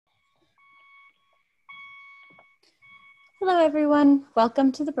Hello, everyone.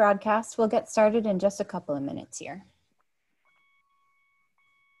 Welcome to the broadcast. We'll get started in just a couple of minutes here.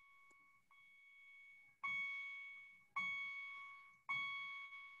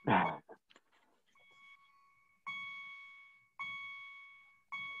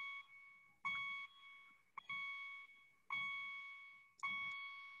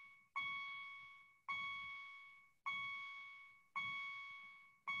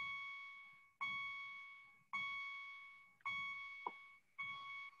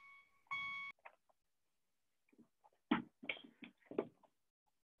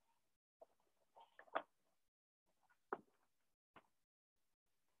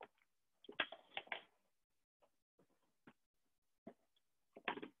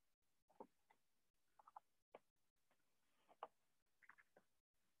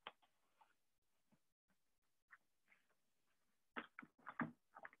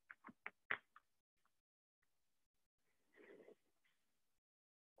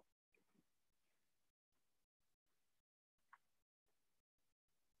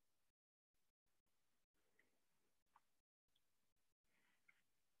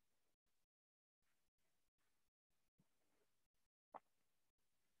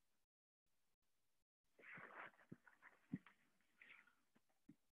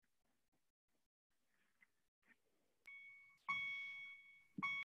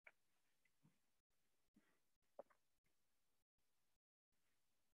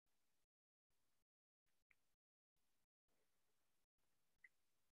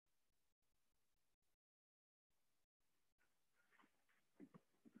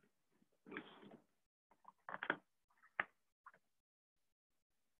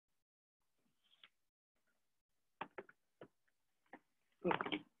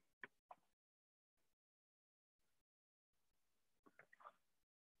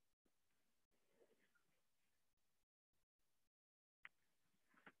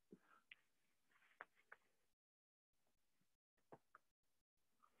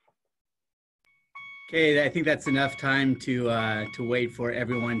 Okay, I think that's enough time to wait for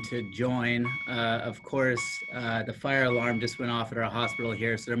everyone to join. Of course, the fire alarm just went off at our hospital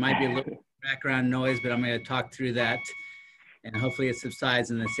here, so there might be a little background noise, but I'm going to talk through that, and hopefully it subsides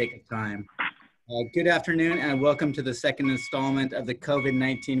in the sake of time. Good afternoon, and welcome to the second installment of the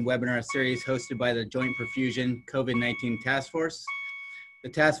COVID-19 webinar series hosted by the Joint Perfusion COVID-19 Task Force. The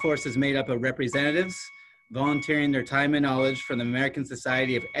task force is made up of representatives volunteering their time and knowledge from the American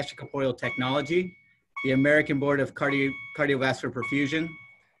Society of Extracorporeal Technology, the American Board of Cardiovascular Perfusion,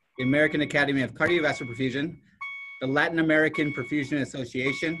 the American Academy of Cardiovascular Perfusion, the Latin American Perfusion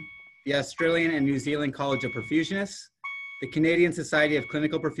Association, the Australian and New Zealand College of Perfusionists, the Canadian Society of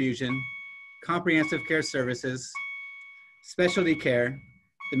Clinical Perfusion, Comprehensive Care Services, SpecialtyCare,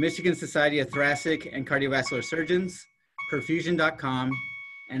 the Michigan Society of Thoracic and Cardiovascular Surgeons, Perfusion.com,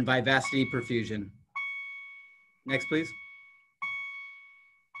 and Vivacity Perfusion. Next, please.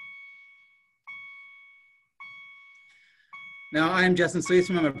 Now, I'm Justin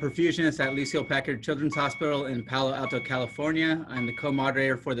Sleasman. I'm a perfusionist at Lucile Packard Children's Hospital in Palo Alto, California. I'm the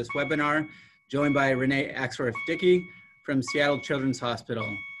co-moderator for this webinar, joined by Renee Axdorff-Dickey from Seattle Children's Hospital.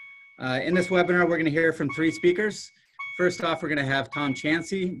 In this webinar, we're going to hear from three speakers. First off, we're going to have Tom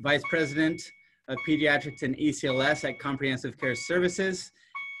Chancy, Vice President of Pediatrics and ECLS at Comprehensive Care Services.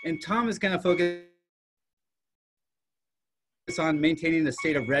 And Tom is going to focus on maintaining the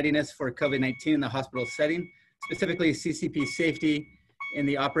state of readiness for COVID-19 in the hospital setting, specifically CCP safety in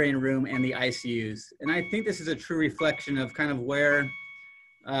the operating room and the ICUs. And I think this is a true reflection of kind of where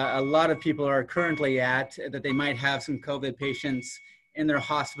a lot of people are currently at, that they might have some COVID patients in their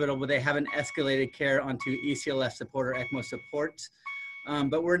hospital, but they haven't escalated care onto ECLS support or ECMO support.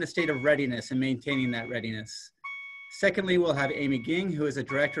 But we're in a state of readiness and maintaining that readiness. Secondly, we'll have Amy Ging, who is a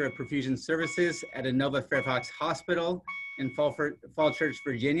Director of Perfusion Services at Inova Fairfax Hospital in Falls Church,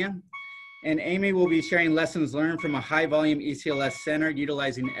 Virginia. And Amy will be sharing lessons learned from a high volume ECLS center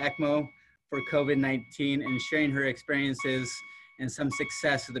utilizing ECMO for COVID-19 and sharing her experiences and some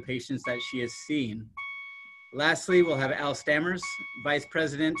success of the patients that she has seen. Lastly, we'll have Al Stammers, Vice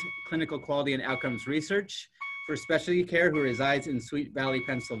President, Clinical Quality and Outcomes Research for SpecialtyCare, who resides in Sweet Valley,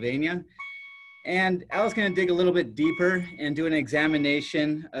 Pennsylvania. And Al's going to dig a little bit deeper and do an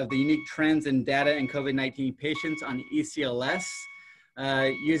examination of the unique trends and data in COVID-19 patients on ECLS,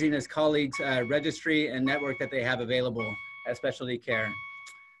 using his colleagues' registry and network that they have available at SpecialtyCare.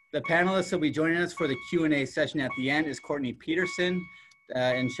 The panelists who will be joining us for the Q&A session at the end is Courtney Petersen,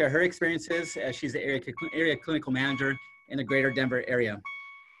 and share her experiences as she's the area clinical manager in the greater Denver area.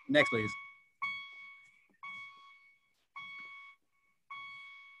 Next, please.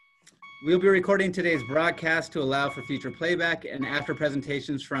 We'll be recording today's broadcast to allow for future playback, and after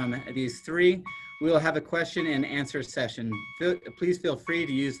presentations from these three, we will have a question and answer session. Please feel free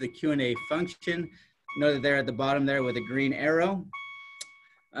to use the Q&A function noted there at the bottom there with a green arrow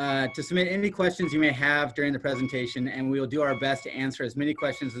to submit any questions you may have during the presentation, and we will do our best to answer as many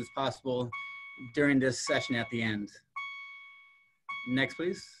questions as possible during this session at the end. Next,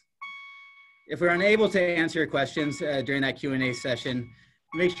 please. If we're unable to answer your questions during that Q&A session,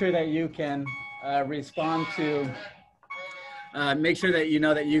 make sure that you can respond to, make sure that you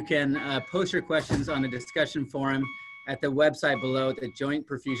know that you can post your questions on the discussion forum at the website below, the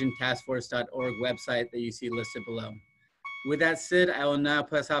jointperfusiontaskforce.org website that you see listed below. With that said, I will now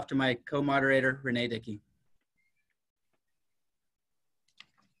pass off to my co-moderator, Renee Dickey.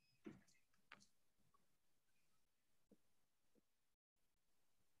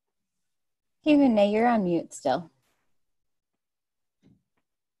 Hey, Renee, you're on mute still.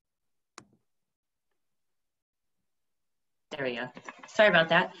 There we go. Sorry about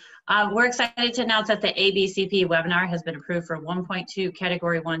that. We're excited to announce that the ABCP webinar has been approved for 1.2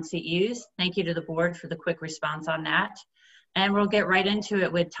 Category 1 CEUs. Thank you to the board for the quick response on that. And we'll get right into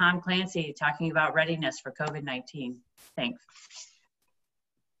it with Tom Clancy talking about readiness for COVID-19. Thanks.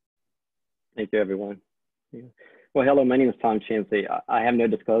 Thank you, everyone. Well, hello, my name is Tom Chancy. I have no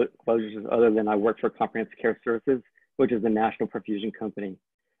disclosures other than I work for Comprehensive Care Services, which is a national perfusion company.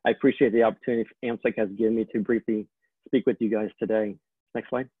 I appreciate the opportunity AMSEC has given me to briefly speak with you guys today. Next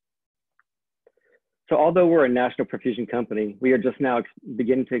slide. So although we're a national perfusion company, we are just now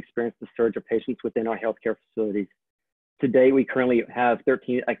beginning to experience the surge of patients within our healthcare facilities. Today, we currently have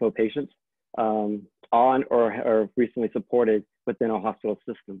 13 ECMO patients on or recently supported within our hospital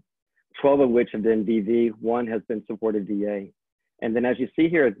system, 12 of which have been VV, 1 has been supported VA. And then as you see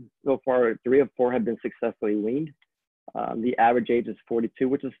here, so far, 3 of 4 have been successfully weaned. The average age is 42,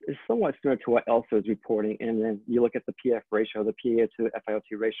 which is somewhat similar to what Alto is reporting. And then you look at the PF ratio, the PA to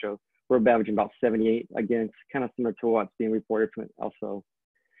FiO2 ratio, we're averaging about 78. Again, it's kind of similar to what's being reported from also.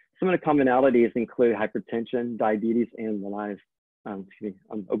 Some of the commonalities include hypertension, diabetes, and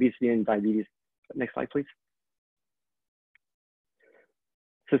obesity and diabetes. Next slide, please.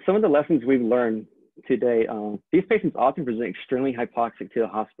 So some of the lessons we've learned today, these patients often present extremely hypoxic to the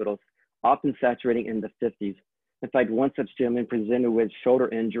hospitals, often saturating in the 50s. In fact, one such gentleman presented with shoulder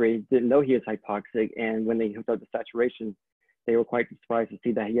injury, didn't know he was hypoxic, and when they hooked up the saturation, they were quite surprised to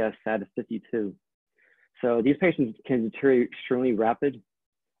see that he has SAT of 52. So these patients can deteriorate extremely rapid.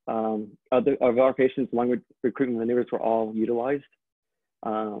 Of our patients, lung recruitment maneuvers were all utilized.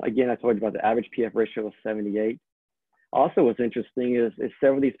 Again, I told you about the average PF ratio of 78. Also, what's interesting is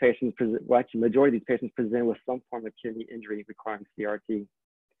several of these patients, well, actually, majority of these patients present with some form of kidney injury requiring CRT.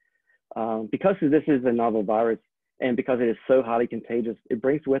 Because this is a novel virus and because it is so highly contagious, it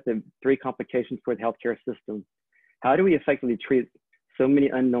brings with it 3 complications for the healthcare system. How do we effectively treat so many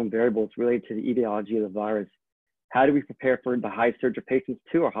unknown variables related to the etiology of the virus? How do we prepare for the high surge of patients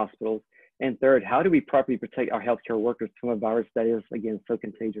to our hospitals? And third, how do we properly protect our healthcare workers from a virus that is, again, so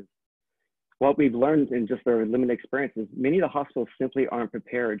contagious? What we've learned in just our limited experiences, many of the hospitals simply aren't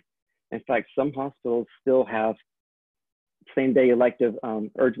prepared. In fact, some hospitals still have same-day elective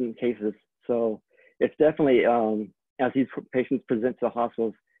urgent cases. So it's definitely, as these patients present to the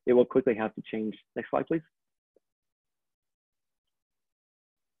hospitals, it will quickly have to change. Next slide, please.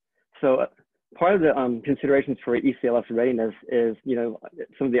 So part of the considerations for ECLS readiness is,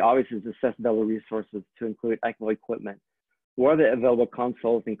 some of the obvious is assess available resources to include ECMO equipment. What are the available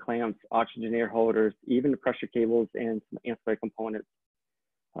consoles and clamps, oxygenator holders, even the pressure cables and some ancillary components?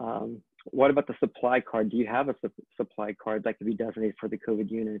 What about the supply card? Do you have a supply card that could be designated for the COVID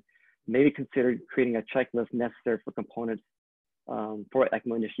unit? Maybe consider creating a checklist necessary for components for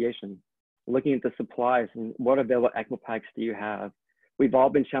ECMO initiation. Looking at the supplies and what available ECMO packs do you have? We've all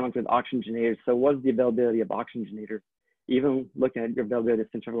been challenged with oxygenators. So what is the availability of oxygenators? Even looking at your availability of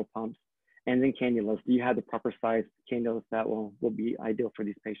centrifugal pumps and then cannulas. Do you have the proper size cannulas that will be ideal for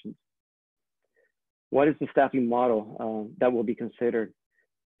these patients? What is the staffing model that will be considered?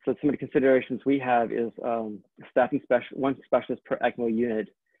 So some of the considerations we have is staffing one specialist per ECMO unit.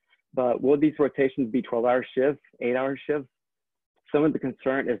 But will these rotations be 12-hour shifts, 8-hour shifts? Some of the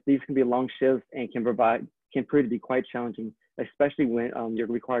concern is these can be long shifts and can prove to be quite challenging, especially when you're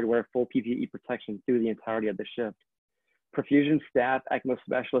required to wear full PPE protection through the entirety of the shift. Perfusion staff, ECMO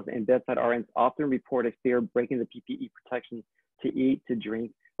specialists, and bedside RNs often report a fear of breaking the PPE protection to eat, to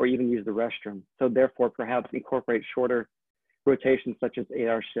drink, or even use the restroom. So therefore, perhaps incorporate shorter rotations such as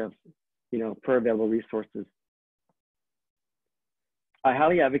 8-hour shifts, per available resources. I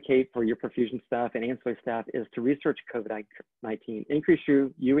highly advocate for your perfusion staff and ancillary staff is to research COVID-19, increase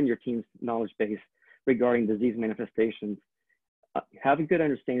you and your team's knowledge base regarding disease manifestations, have a good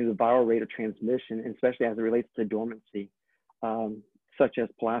understanding of the viral rate of transmission, especially as it relates to dormancy, such as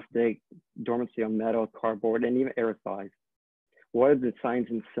plastic, dormancy on metal, cardboard, and even aerosols. What are the signs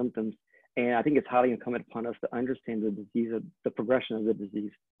and symptoms? And I think it's highly incumbent upon us to understand the disease, the progression of the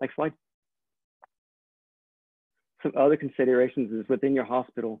disease. Next slide. Some other considerations is within your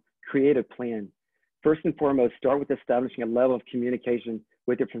hospital, create a plan. First and foremost, start with establishing a level of communication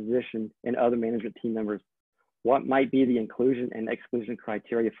with your physician and other management team members. What might be the inclusion and exclusion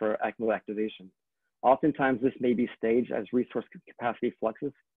criteria for ECMO activation? Oftentimes this may be staged as resource capacity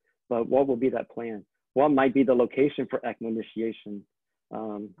fluxes, but what will be that plan? What might be the location for ECMO initiation?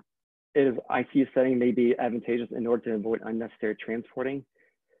 If ICU setting may be advantageous in order to avoid unnecessary transporting.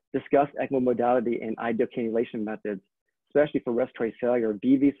 Discuss ECMO modality and ideal cannulation methods, especially for respiratory failure.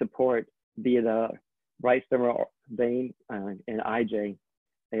 BV support via the right femoral vein and IJ,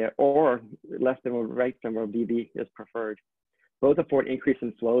 or left femoral, right femoral BV is preferred. Both afford increase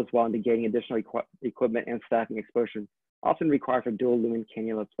in flows while negating additional equipment and staffing exposure, often required for dual lumen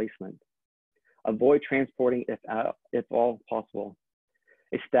cannula placement. Avoid transporting if all possible.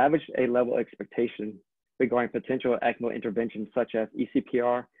 Establish a level of expectation regarding potential ECMO intervention such as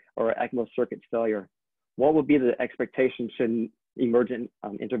ECPR or ECMO circuit failure. What will be the expectation should emergent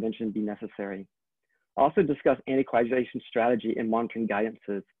intervention be necessary? Also discuss anticoagulation strategy and monitoring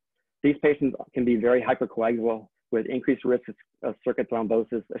guidances. These patients can be very hypercoagulable with increased risk of circuit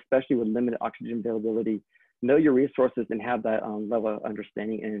thrombosis, especially with limited oxygen availability. Know your resources and have that level of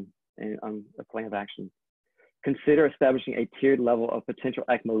understanding and a plan of action. Consider establishing a tiered level of potential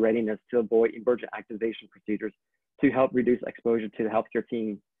ECMO readiness to avoid emergent activation procedures to help reduce exposure to the healthcare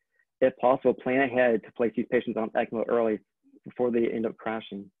team. If possible, plan ahead to place these patients on ECMO early before they end up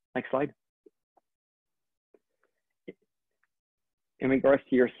crashing. Next slide. In regards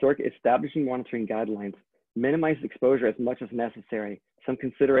to your circuit, establishing monitoring guidelines, minimize exposure as much as necessary. Some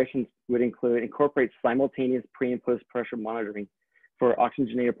considerations would include incorporate simultaneous pre and post pressure monitoring for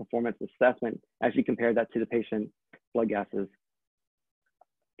oxygenator performance assessment as you compare that to the patient's blood gases.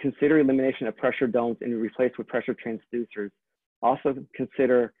 Consider elimination of pressure domes and replace with pressure transducers. Also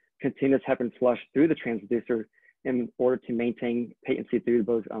consider continuous heparin flush through the transducer in order to maintain patency through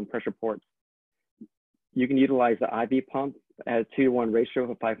those pressure ports. You can utilize the IV pump at a 2-to-1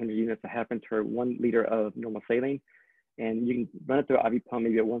 ratio of 500 units of heparin per 1 liter of normal saline. And you can run it through an IV pump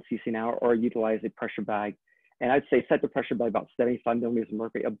maybe at 1 cc an hour or utilize a pressure bag. And I'd say set the pressure by about 75 millimeters of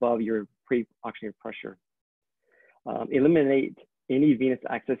mercury above your pre-oxygenated pressure. Eliminate any venous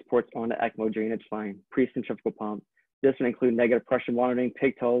access ports on the ECMO drainage line, pre-centrifugal pump. This would include negative pressure monitoring,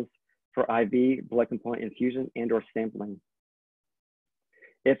 pigtails for IV, blood component infusion, and or sampling.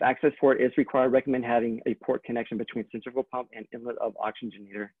 If access port is required, recommend having a port connection between centrifugal pump and inlet of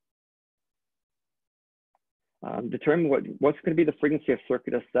oxygenator. Determine what's going to be the frequency of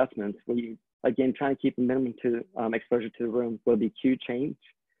circuit assessments. Will you, again, trying to keep a minimum to exposure to the room? Will it be Q change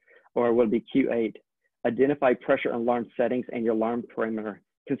or will it be Q8? Identify pressure and alarm settings and your alarm parameter.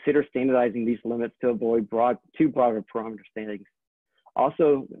 Consider standardizing these limits to avoid too broad of parameter settings.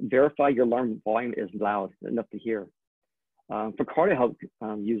 Also, verify your alarm volume is loud enough to hear. For cardio health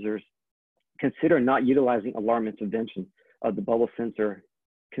users, consider not utilizing alarm intervention of the bubble sensor.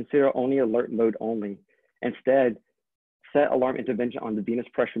 Consider only alert mode only. Instead, set alarm intervention on the venous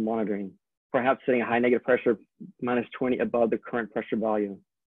pressure monitoring, perhaps setting a high negative pressure -20 above the current pressure value.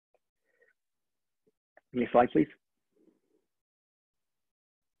 Next slide, please.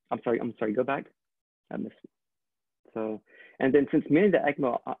 I'm sorry, go back. I missed it. So, and then since many of the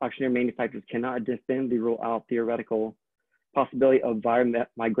ECMO oxygenator manufacturers cannot definitively rule out theoretical possibility of viral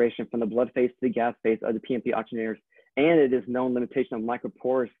migration from the blood phase to the gas phase of the PMP oxygenators, and it is known limitation of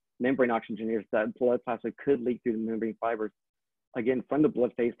microporous membrane oxygenators that blood plasma could leak through the membrane fibers. Again, from the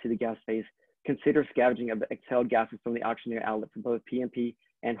blood phase to the gas phase, consider scavenging of the exhaled gases from the oxygenator outlet for both PMP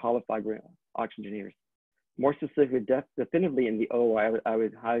and hollow fiber oxygenators. More specifically, definitively in the OO, I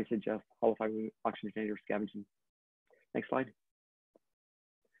would highly suggest hollow fiber oxygenator scavenging. Next slide.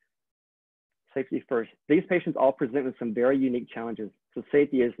 Safety first. These patients all present with some very unique challenges, so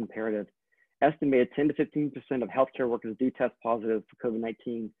safety is imperative. Estimated 10 to 15% of healthcare workers do test positive for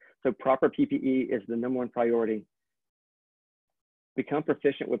COVID-19, so proper PPE is the #1 priority. Become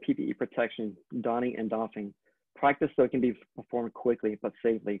proficient with PPE protection, donning and doffing. Practice so it can be performed quickly but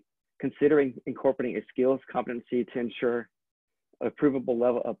safely. Considering incorporating a skills competency to ensure a provable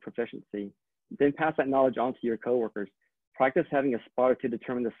level of proficiency. Then pass that knowledge on to your coworkers. Practice having a spotter to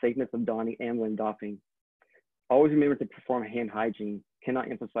determine the safeness of donning and when doffing. Always remember to perform hand hygiene.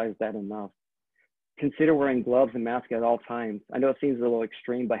 Cannot emphasize that enough. Consider wearing gloves and masks at all times. I know it seems a little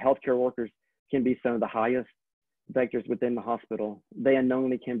extreme, but healthcare workers can be some of the highest vectors within the hospital. They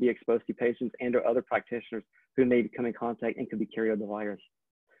unknowingly can be exposed to patients and or other practitioners who may come in contact and could be carrier of the virus.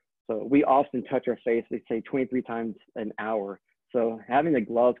 So we often touch our face, they say 23 times an hour. So having the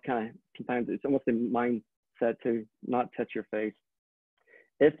gloves kind of, sometimes it's almost a mindset to not touch your face.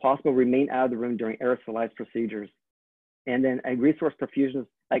 If possible, remain out of the room during aerosolized procedures. And then a resource perfusionist,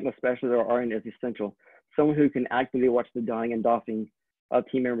 ECMO specialist or RN is essential. Someone who can actively watch the donning and doffing of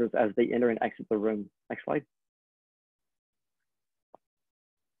team members as they enter and exit the room. Next slide.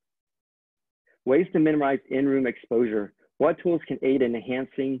 Ways to minimize in-room exposure. What tools can aid in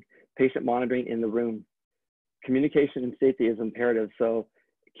enhancing patient monitoring in the room? Communication and safety is imperative. So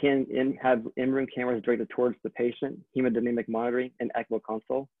can have in-room cameras directed towards the patient, hemodynamic monitoring, and ECMO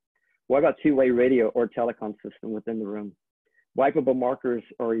console? What about two-way radio or telecom system within the room? Wipeable markers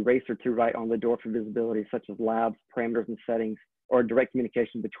or eraser to write on the door for visibility, such as labs, parameters, and settings, or direct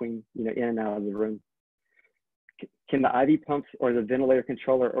communication between, in and out of the room. Can the IV pumps or the ventilator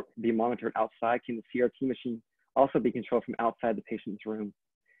controller be monitored outside? Can the CRT machine also be controlled from outside the patient's room?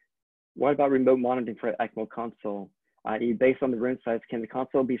 What about remote monitoring for ECMO console? I.e., based on the room size, can the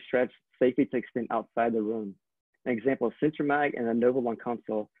console be stretched safely to extend outside the room? An example, Centromag and a Novolon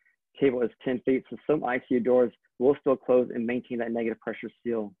console cable is 10 feet, so some ICU doors will still close and maintain that negative pressure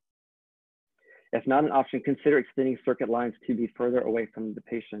seal. If not an option, consider extending circuit lines to be further away from the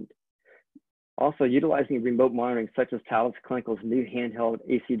patient. Also, utilizing remote monitoring, such as Talis Clinical's new handheld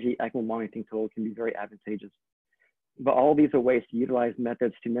ACG ECMO monitoring tool, can be very advantageous. But all these are ways to utilize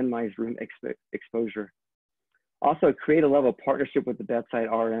methods to minimize room exposure. Also, create a level of partnership with the bedside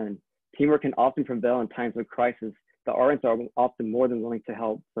RN. Teamwork can often prevail in times of crisis. The RNs are often more than willing to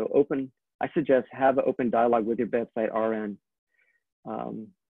help. So I suggest have an open dialogue with your bedside RN.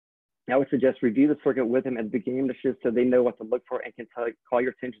 I would suggest review the circuit with them at the beginning of the shift so they know what to look for and can call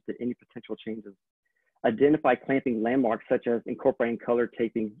your attention to any potential changes. Identify clamping landmarks, such as incorporating color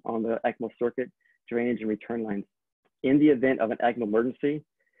taping on the ECMO circuit, drainage, and return lines. In the event of an ECMO emergency,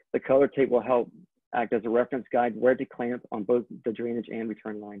 the color tape will help act as a reference guide where to clamp on both the drainage and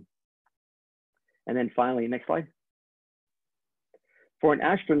return line. And then finally, next slide. For an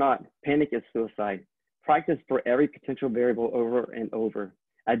astronaut, panic is suicide. Practice for every potential variable over and over.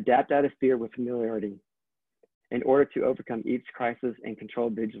 Adapt out of fear with familiarity in order to overcome each crisis and control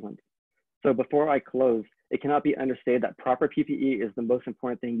vigilance. So before I close, it cannot be understated that proper PPE is the most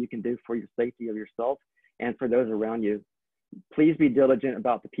important thing you can do for your safety of yourself and for those around you. Please be diligent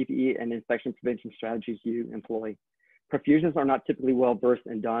about the PPE and infection prevention strategies you employ. Perfusionists are not typically well versed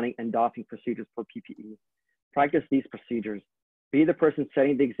in donning and doffing procedures for PPE. Practice these procedures. Be the person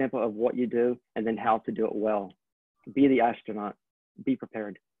setting the example of what you do and then how to do it well. Be the astronaut. Be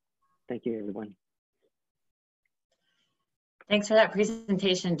prepared. Thank you, everyone. Thanks for that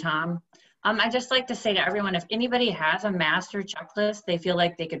presentation, Tom. I'd just like to say to everyone, if anybody has a master checklist they feel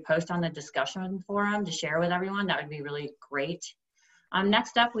like they could post on the discussion forum to share with everyone, that would be really great.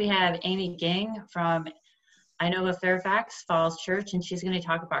 Next up, we have Amy Ging from Inova Fairfax Falls Church, and she's going to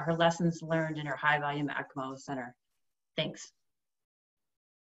talk about her lessons learned in her high volume ECMO center. Thanks.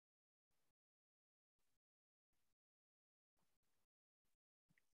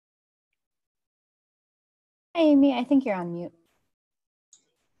 Hi, Amy. I think you're on mute.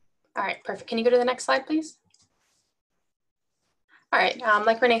 All right, perfect. Can you go to the next slide, please? All right,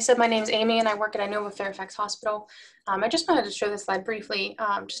 like Renee said, my name is Amy and I work at Inova Fairfax Hospital. I just wanted to show this slide briefly,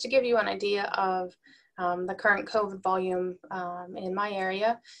 just to give you an idea of the current COVID volume in my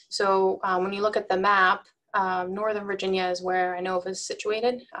area. So when you look at the map, Northern Virginia is where Inova is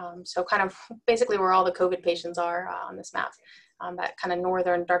situated. So kind of basically where all the COVID patients are on this map, that kind of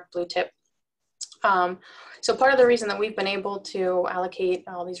northern dark blue tip. So part of the reason that we've been able to allocate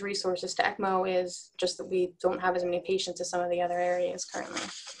all these resources to ECMO is just that we don't have as many patients as some of the other areas currently.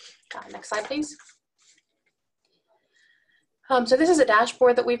 Next slide, please. So this is a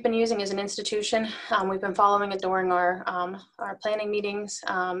dashboard that we've been using as an institution. We've been following it during our planning meetings,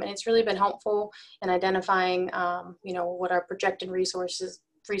 and it's really been helpful in identifying, what our projected resources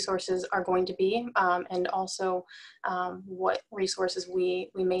are going to be, and also what resources we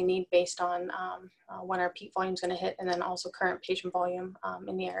may need based on when our peak volume is going to hit, and then also current patient volume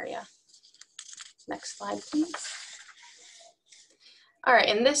in the area. Next slide, please. All right,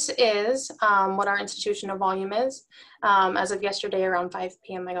 and this is what our institutional volume is. As of yesterday around 5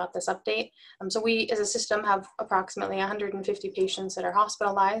 p.m. I got this update. So we as a system have approximately 150 patients that are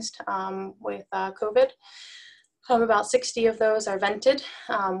hospitalized with COVID. About 60 of those are vented.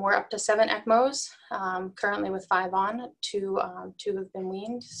 We're up to 7 ECMOs, currently with 5 on, 2 have been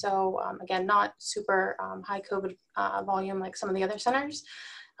weaned. So again, not super high COVID volume like some of the other centers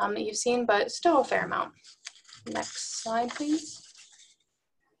that you've seen, but still a fair amount. Next slide, please.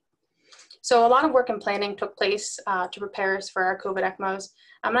 So a lot of work and planning took place to prepare us for our COVID ECMOs.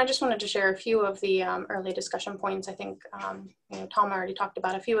 And I just wanted to share a few of the early discussion points. I think you know, Tom already talked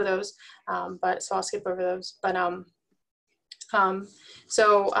about a few of those, but so I'll skip over those. But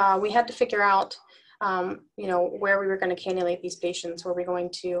we had to figure out you know, where we were going to cannulate these patients. Were we going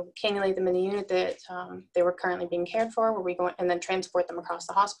to cannulate them in the unit that they were currently being cared for? Were we going and then transport them across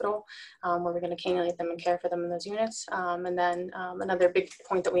the hospital? Were we going to cannulate them and care for them in those units? And then another big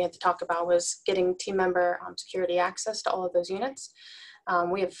point that we had to talk about was getting team member security access to all of those units.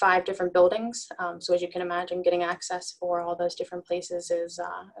 We have 5 different buildings, so as you can imagine, getting access for all those different places is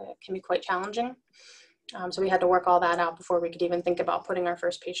can be quite challenging. So we had to work all that out before we could even think about putting our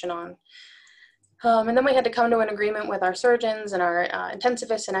first patient on. And then we had to come to an agreement with our surgeons and our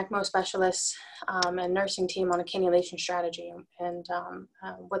intensivists and ECMO specialists and nursing team on a cannulation strategy and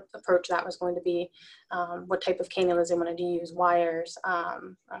what approach that was going to be, what type of cannulas they wanted to use, wires,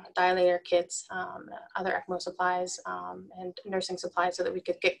 dilator kits, other ECMO supplies, and nursing supplies so that we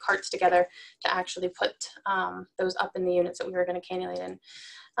could get carts together to actually put those up in the units that we were going to cannulate in.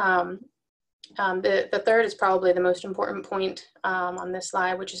 The third is probably the most important point on this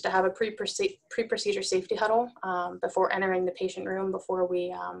slide, which is to have a pre-procedure safety huddle before entering the patient room, before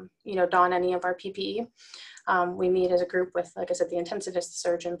we you know, don any of our PPE. We meet as a group with, like I said, the intensivist,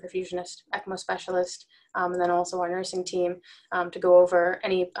 surgeon, perfusionist, ECMO specialist, and then also our nursing team to go over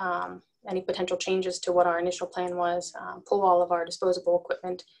any potential changes to what our initial plan was, pull all of our disposable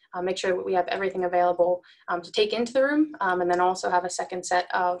equipment, make sure that we have everything available to take into the room, and then also have a second set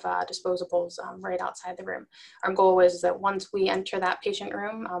of disposables right outside the room. Our goal is that once we enter that patient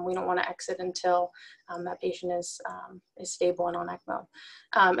room, we don't want to exit until that patient is stable and on ECMO.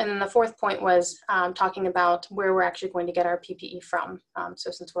 And then the fourth point was talking about where we're actually going to get our PPE from. So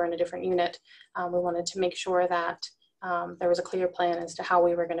since we're in a different unit, we wanted to make sure that there was a clear plan as to how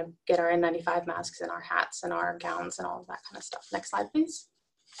we were going to get our N95 masks and our hats and our gowns and all of that kind of stuff. Next slide, please.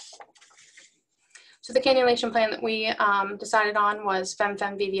 So the cannulation plan that we decided on was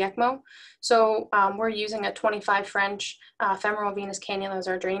FemFem VV ECMO. So we're using a 25 French femoral venous cannula as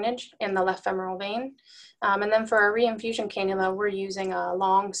our drainage in the left femoral vein. And then for our re-infusion cannula, we're using a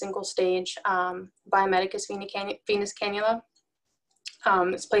long single stage Biometicus venous cannula.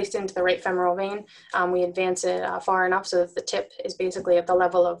 It's placed into the right femoral vein. We advance it far enough so that the tip is basically at the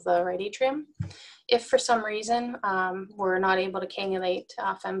level of the right atrium. If for some reason we're not able to cannulate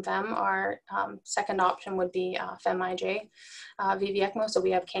FemFem, our second option would be FemIJ VV ECMO. So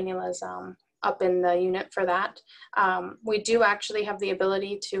we have cannulas up in the unit for that. We do actually have the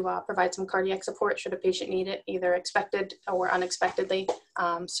ability to provide some cardiac support should a patient need it, either expected or unexpectedly.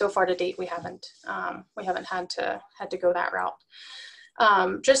 So far to date, we haven't had to go that route.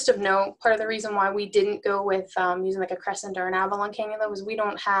 Just of note, part of the reason why we didn't go with using like a Crescent or an Avalon cannula was we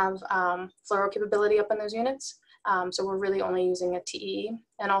don't have fluoro capability up in those units. So we're really only using a TEE.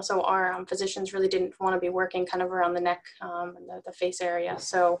 And also our physicians really didn't want to be working kind of around the neck and the face area.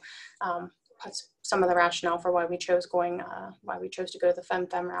 So that's some of the rationale for why we chose to go the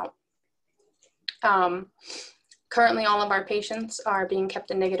FemFem route. Currently, all of our patients are being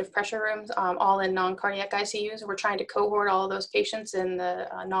kept in negative pressure rooms, all in non-cardiac ICUs. We're trying to cohort all of those patients in the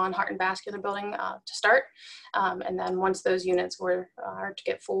non-heart and vascular building to start. And then once those units are to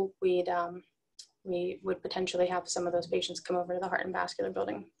get full, we would potentially have some of those patients come over to the heart and vascular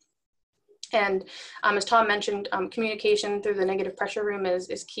building. And as Tom mentioned, communication through the negative pressure room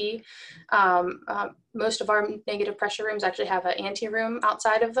is key. Most of our negative pressure rooms actually have an anteroom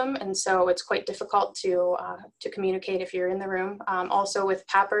outside of them, and so it's quite difficult to communicate if you're in the room. Also with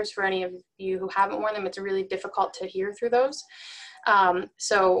PAPRs, for any of you who haven't worn them, it's really difficult to hear through those.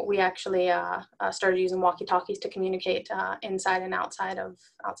 So we actually started using walkie-talkies to communicate inside and outside of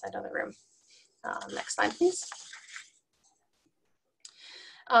the room. Next slide, please.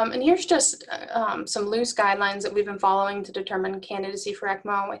 And here's just some loose guidelines that we've been following to determine candidacy for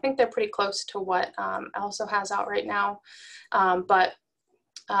ECMO. I think they're pretty close to what ALSO has out right now. But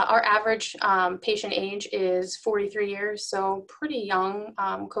our average patient age is 43 years, so pretty young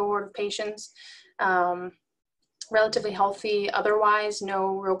cohort of patients. Relatively healthy otherwise,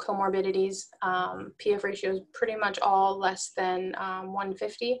 no real comorbidities. PF ratio is pretty much all less than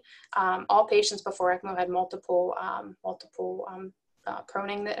 150. All patients before ECMO had multiple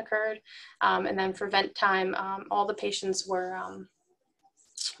proning that occurred. And then for vent time, all the patients were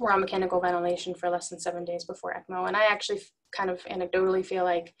were on mechanical ventilation for less than 7 days before ECMO. And I actually kind of anecdotally feel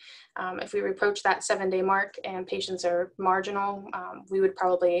like if we approach that 7-day mark and patients are marginal, we would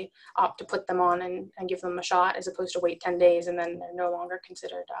probably opt to put them on and give them a shot as opposed to wait 10 days and then they're no longer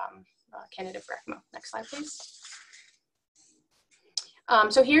considered candidate for ECMO. Next slide, please.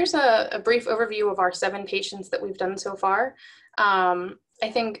 So here's a brief overview of our 7 patients that we've done so far.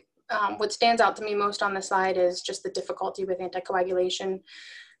 I think what stands out to me most on the slide is just the difficulty with anticoagulation.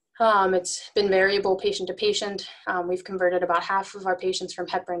 It's been variable patient to patient. We've converted about half of our patients from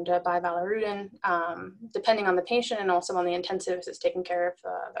heparin to bivalirudin. Depending on the patient and also on the intensives that's taking care of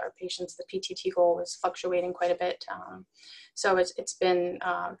our patients, the PTT goal is fluctuating quite a bit. So it's been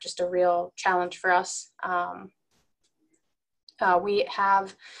just a real challenge for us. We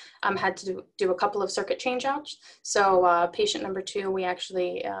have had to do a couple of circuit changeouts. So patient number 2, we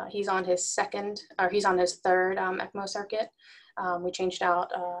actually, he's on his third ECMO circuit. We changed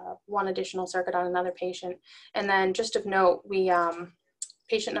out 1 additional circuit on another patient. And then just of note,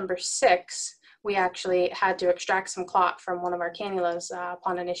 patient number 6, we actually had to extract some clot from one of our cannulas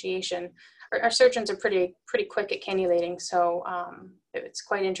upon initiation. Our surgeons are pretty quick at cannulating, so it's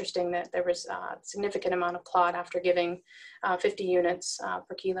quite interesting that there was a significant amount of clot after giving 50 units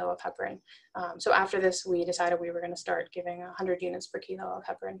per kilo of heparin. So after this, we decided we were going to start giving 100 units per kilo of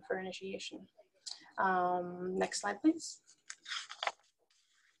heparin for initiation. Next slide, please.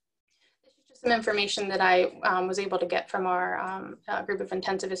 Some information that I was able to get from our group of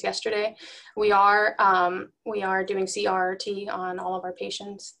intensivists yesterday. We are doing CRRT on all of our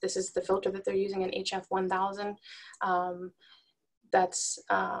patients. This is the filter that they're using, an HF1000.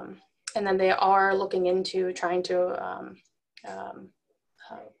 And then they are looking into trying to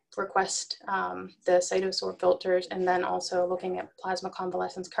request the cytosol filters, and then also looking at plasma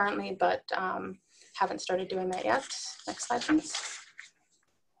convalescence currently, but haven't started doing that yet. Next slide, please.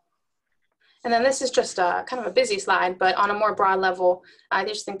 And then this is just kind of a busy slide, but on a more broad level, I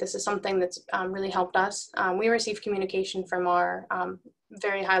just think this is something that's really helped us. We receive communication from our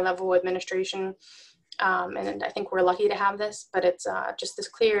very high level administration, and I think we're lucky to have this, but it's just this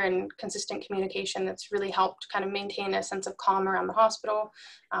clear and consistent communication that's really helped kind of maintain a sense of calm around the hospital.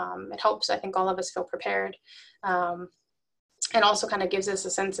 It helps, I think, all of us feel prepared. And also kind of gives us a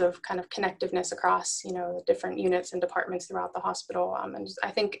sense of kind of connectiveness across, the different units and departments throughout the hospital. And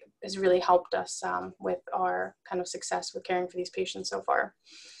I think has really helped us with our kind of success with caring for these patients so far.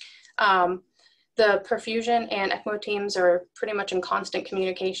 The perfusion and ECMO teams are pretty much in constant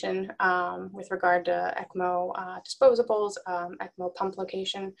communication with regard to ECMO disposables, ECMO pump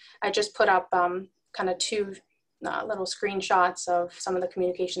location. I just put up kind of 2 little screenshots of some of the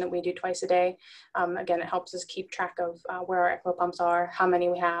communication that we do twice a day. Again, it helps us keep track of where our ECMO pumps are, how many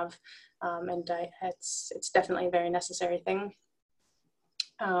we have, and it's definitely a very necessary thing.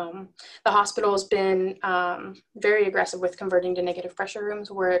 The hospital has been very aggressive with converting to negative pressure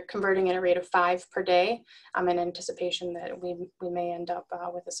rooms. We're converting at a rate of 5 per day in anticipation that we may end up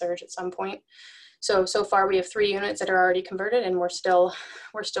with a surge at some point. So far we have 3 units that are already converted, and we're still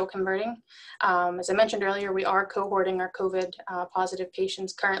converting. As I mentioned earlier, we are cohorting our COVID positive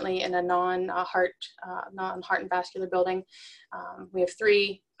patients currently in a non-heart and vascular building. We have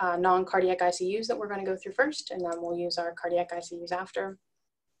 3 non-cardiac ICUs that we're going to go through first, and then we'll use our cardiac ICUs after.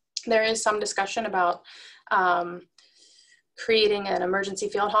 There is some discussion about creating an emergency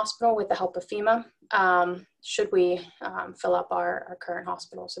field hospital with the help of FEMA, should we fill up our current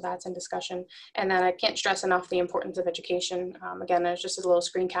hospital. So that's in discussion. And then I can't stress enough the importance of education. Again, there's just a little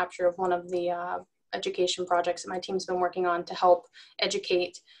screen capture of one of the education projects that my team's been working on to help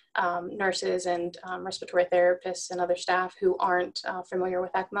educate nurses and respiratory therapists and other staff who aren't familiar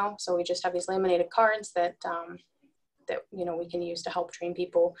with ECMO. So we just have these laminated cards that we can use to help train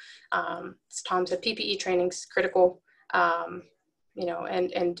people. As Tom said, PPE training's critical.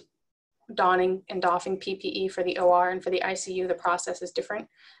 And donning and doffing PPE for the OR and for the ICU, the process is different.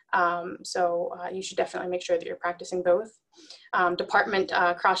 So you should definitely make sure that you're practicing both. Department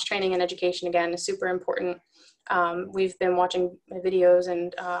cross-training and education, again, is super important. We've been watching videos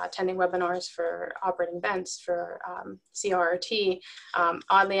and attending webinars for operating vents, for CRRT.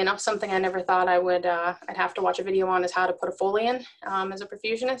 Oddly enough, something I never thought I'd have to watch a video on is how to put a Foley in as a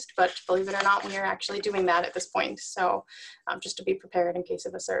perfusionist, but believe it or not, we are actually doing that at this point. So just to be prepared in case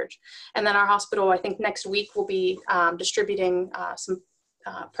of a surge. And then our hospital, I think next week, will be distributing some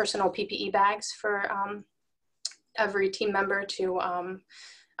personal PPE bags for every team member to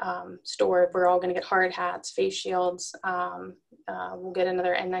store. We're all going to get hard hats, face shields. We'll get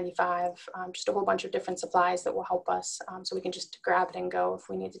another N95, just a whole bunch of different supplies that will help us so we can just grab it and go if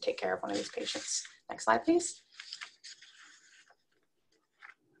we need to take care of one of these patients. Next slide, please.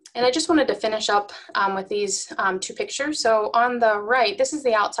 And I just wanted to finish up with these two pictures. So on the right, this is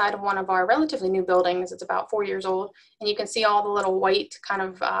the outside of one of our relatively new buildings. It's about 4 years old. And you can see all the little white kind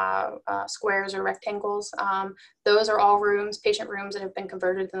of squares or rectangles. Those are all rooms, patient rooms that have been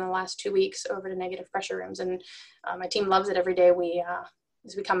converted in the last 2 weeks over to negative pressure rooms. And my team loves it every day.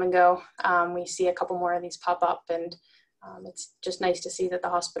 As we come and go, we see a couple more of these pop up. And it's just nice to see that the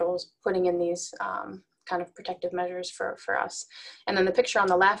hospital is putting in these kind of protective measures for us. And then the picture on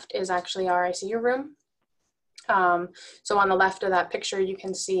the left is actually our ICU room. So on the left of that picture, you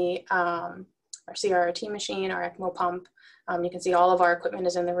can see our CRRT machine, our ECMO pump. You can see all of our equipment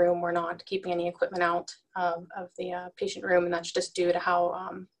is in the room. We're not keeping any equipment out of the patient room, and that's just due to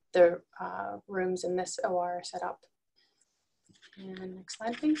how the rooms in this OR are set up. And next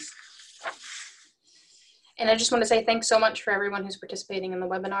slide, please. And I just want to say thanks so much for everyone who's participating in the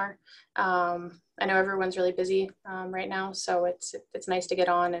webinar. I know everyone's really busy right now, so it's nice to get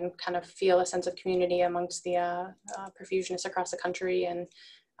on and kind of feel a sense of community amongst the perfusionists across the country and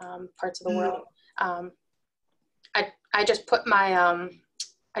parts of the world. I just put my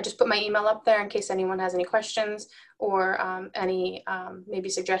email up there in case anyone has any questions or any maybe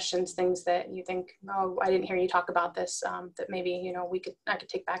suggestions, things that you think, oh, I didn't hear you talk about this, that maybe I could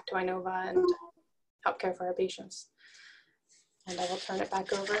take back to Inova and help care for our patients. And I will turn it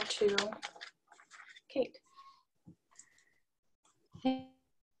back over to Kate. Thank you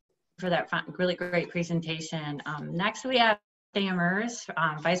for that really great presentation. Next we have Stammers,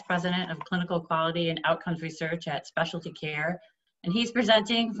 Vice President of Clinical Quality and Outcomes Research at SpecialtyCare. And he's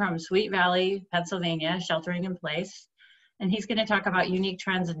presenting from Sweet Valley, Pennsylvania, sheltering in place. And he's going to talk about unique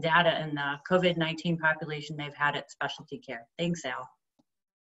trends and data in the COVID-19 population they've had at SpecialtyCare. Thanks, Al.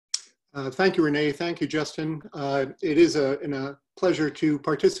 Thank you, Renee. Thank you, Justin. It is a pleasure to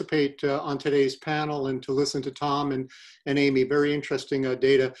participate on today's panel and to listen to Tom and Amy. Very interesting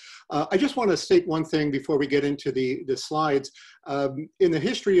data. I just want to state one thing before we get into the slides. In the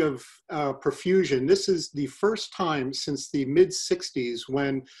history of perfusion, this is the first time since the mid-60s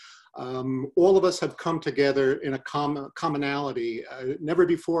when all of us have come together in a commonality. Never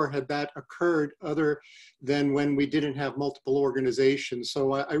before had that occurred other than when we didn't have multiple organizations.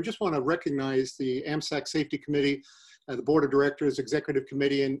 So I just want to recognize the AMSAC Safety Committee, the Board of Directors, Executive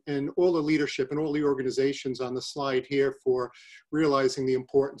Committee, and all the leadership and all the organizations on the slide here for realizing the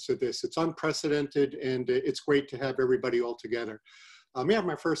importance of this. It's unprecedented and it's great to have everybody all together. May I have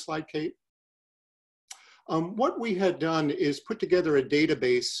my first slide, Kate? What we had done is put together a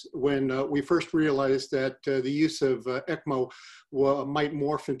database when we first realized that the use of ECMO might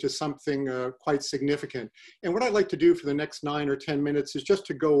morph into something quite significant. And what I'd like to do for the next 9 or 10 minutes is just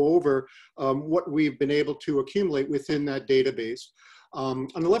to go over what we've been able to accumulate within that database. On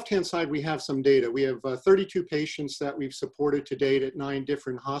the left-hand side, we have some data. We have 32 patients that we've supported to date at 9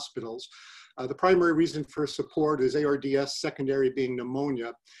 different hospitals. The primary reason for support is ARDS, secondary being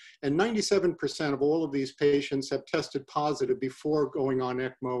pneumonia. And 97% of all of these patients have tested positive before going on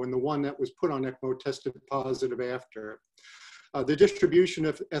ECMO, and the one that was put on ECMO tested positive after. The distribution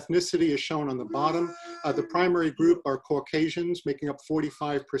of ethnicity is shown on the bottom. The primary group are Caucasians, making up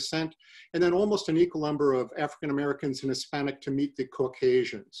 45%, and then almost an equal number of African Americans and Hispanic to meet the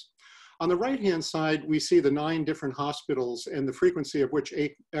Caucasians. On the right-hand side, we see the 9 different hospitals and the frequency of which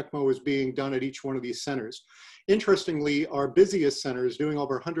ECMO is being done at each one of these centers. Interestingly, our busiest centers, doing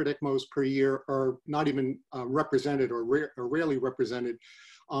over 100 ECMOs per year, are not even represented or rarely represented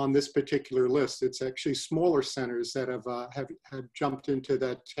on this particular list. It's actually smaller centers that have jumped into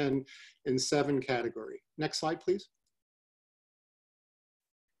that 10 and 7 category. Next slide, please.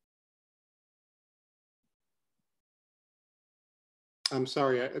 I'm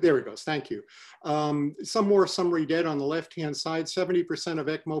sorry, there it goes, thank you. Some more summary data on the left-hand side. 70% of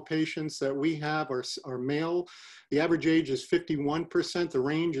ECMO patients that we have are male. The average age is 51%, the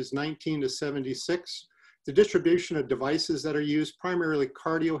range is 19 to 76. The distribution of devices that are used, primarily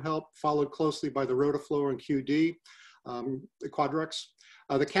cardio help, followed closely by the Rotaflow and QD, the Quadrex.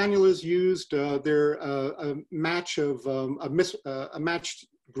 The cannulas used, they're a match of, a matched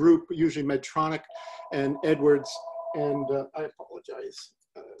group, usually Medtronic and Edwards. And I apologize.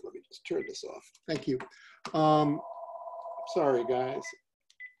 Let me just turn this off. Thank you. Sorry, guys.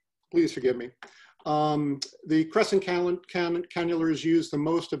 Please forgive me. The Crescent cannula is used the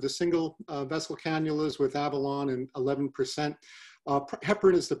most of the single vessel cannulas with Avalon and 11%.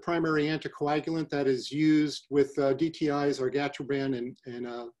 Heparin is the primary anticoagulant that is used with DTIs, argatroban, and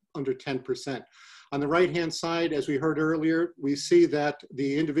under 10%. On the right-hand side, as we heard earlier, we see that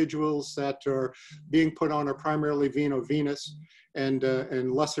the individuals that are being put on are primarily veno-venous and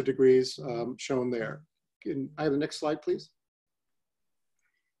lesser degrees shown there. Can I have the next slide, please?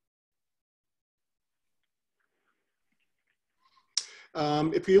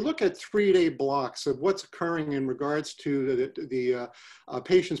 If you look at 3-day blocks of what's occurring in regards to the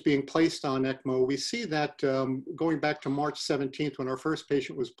patients being placed on ECMO, we see that going back to March 17th when our first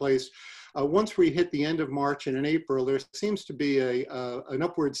patient was placed, once we hit the end of March and in April, there seems to be an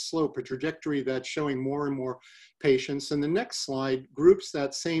upward slope, a trajectory that's showing more and more patients. And the next slide groups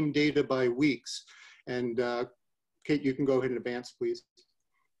that same data by weeks. And Kate, you can go ahead and advance, please.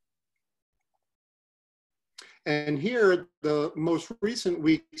 And here, the most recent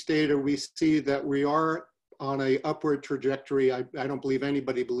week's data, we see that we are on an upward trajectory. I don't believe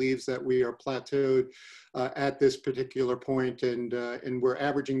anybody believes that we are plateaued at this particular point, and we're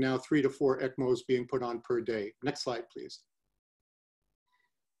averaging now 3 to 4 ECMOs being put on per day. Next slide, please.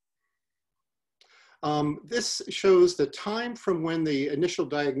 This shows the time from when the initial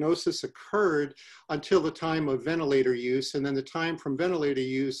diagnosis occurred until the time of ventilator use, and then the time from ventilator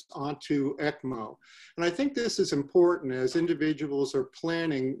use onto ECMO. And I think this is important as individuals are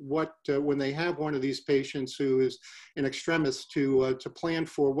planning what, when they have one of these patients who is in extremis, to plan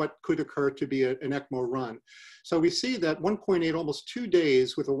for what could occur to be an ECMO run. So we see that 1.8, almost 2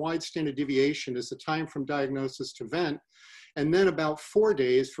 days with a wide standard deviation is the time from diagnosis to vent, and then about 4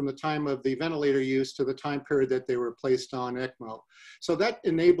 days from the time of the ventilator use to the time period that they were placed on ECMO. So that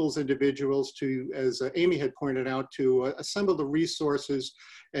enables individuals to, as Amy had pointed out, to assemble the resources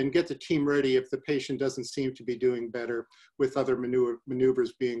and get the team ready if the patient doesn't seem to be doing better with other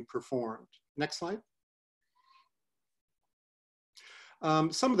maneuvers being performed. Next slide.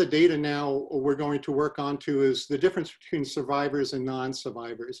 Some of the data now we're going to work on to is the difference between survivors and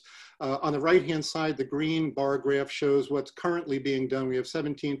non-survivors. On the right-hand side, the green bar graph shows what's currently being done. We have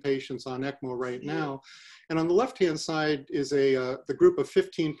 17 patients on ECMO right now. And on the left-hand side is the group of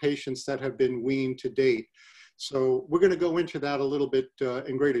 15 patients that have been weaned to date. So we're going to go into that a little bit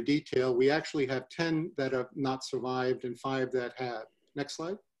in greater detail. We actually have 10 that have not survived and 5 that have. Next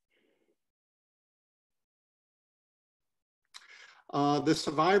slide. The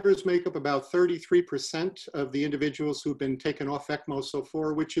survivors make up about 33% of the individuals who've been taken off ECMO so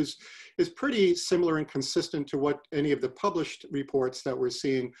far, which is pretty similar and consistent to what any of the published reports that we're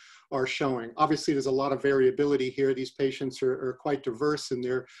seeing are showing. Obviously, there's a lot of variability here. These patients are quite diverse in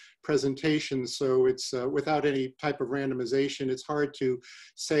their presentations, so it's without any type of randomization, it's hard to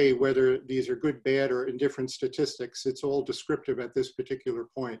say whether these are good, bad, or indifferent statistics. It's all descriptive at this particular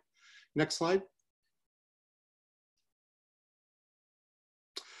point. Next slide.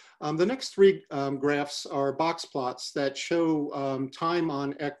 The next 3 graphs are box plots that show time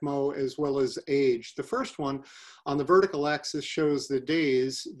on ECMO as well as age. The first one on the vertical axis shows the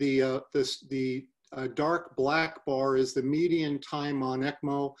days. The dark black bar is the median time on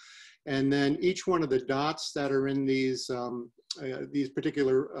ECMO, and then each one of the dots that are in these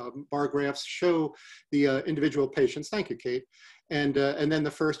particular bar graphs show the individual patients. Thank you, Kate. And then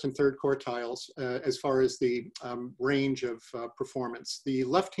the first and third quartiles as far as the range of performance. The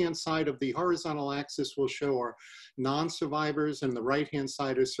left-hand side of the horizontal axis will show our non-survivors, and the right-hand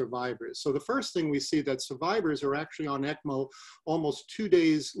side is survivors. So the first thing we see that survivors are actually on ECMO almost 2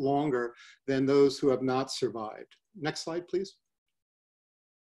 days longer than those who have not survived. Next slide, please.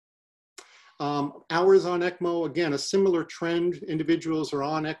 Hours on ECMO, again, a similar trend. Individuals are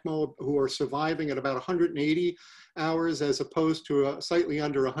on ECMO who are surviving at about 180 hours as opposed to slightly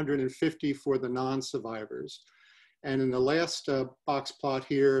under 150 for the non-survivors. And in the last box plot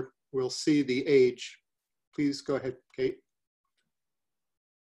here, we'll see the age. Please go ahead, Kate.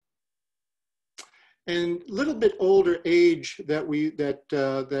 And a little bit older age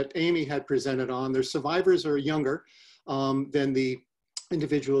that Amy had presented on. Their survivors are younger than the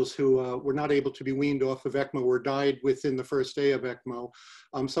individuals who were not able to be weaned off of ECMO or died within the first day of ECMO.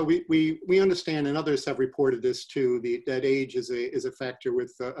 So we understand, and others have reported this too, that age is a factor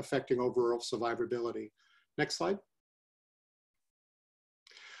with affecting overall survivability. Next slide.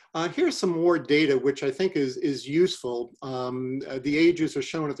 Here's some more data, which I think is useful. The ages are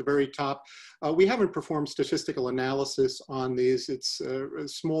shown at the very top. We haven't performed statistical analysis on these. It's a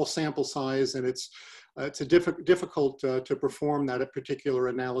small sample size, and it's difficult to perform that particular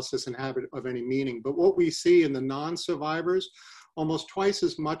analysis and have it of any meaning. But what we see in the non-survivors, almost twice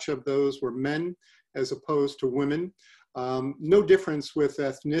as much of those were men as opposed to women. No difference with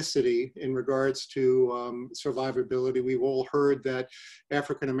ethnicity in regards to survivability. We've all heard that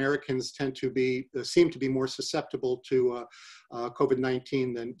African Americans seem to be more susceptible to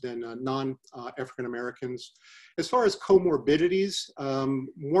COVID-19 than non-African Americans. As far as comorbidities,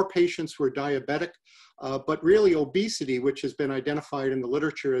 more patients were diabetic, but really obesity, which has been identified in the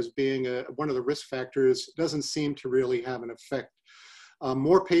literature as being one of the risk factors, doesn't seem to really have an effect.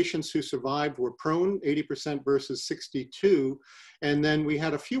 More patients who survived were prone, 80% versus 62. And then we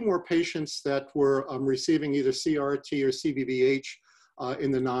had a few more patients that were receiving either CRT or CVVH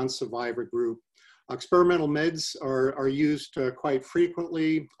in the non-survivor group. Experimental meds are used quite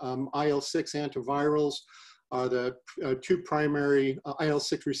frequently. IL-6 antivirals are the two primary,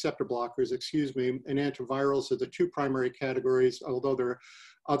 IL-6 receptor blockers, excuse me, and antivirals are the two primary categories, although there are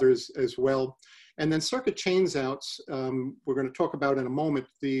others as well. And then circuit change outs, we're going to talk about in a moment,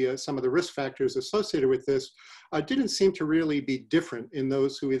 some of the risk factors associated with this didn't seem to really be different in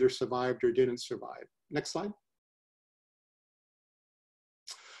those who either survived or didn't survive. Next slide.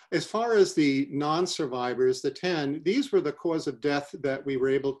 As far as the non-survivors, the 10, these were the cause of death that we were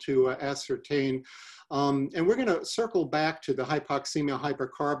able to ascertain. And we're going to circle back to the hypoxemia,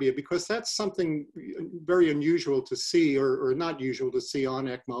 hypercarbia, because that's something very unusual to see, or not usual to see on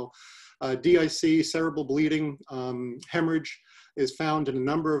ECMO. DIC, cerebral bleeding, hemorrhage is found in a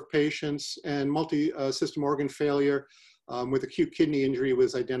number of patients, and multi-system organ failure with acute kidney injury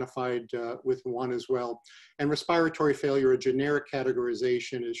was identified with one as well. And respiratory failure, a generic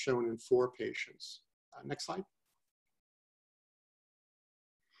categorization, is shown in 4 patients. Next slide.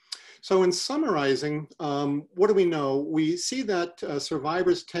 So in summarizing, what do we know? We see that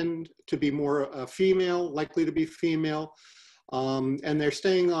survivors tend to be more female, likely to be female, and they're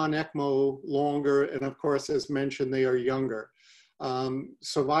staying on ECMO longer, and of course, as mentioned, they are younger.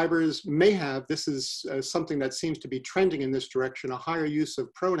 Survivors may have, this is something that seems to be trending in this direction, a higher use of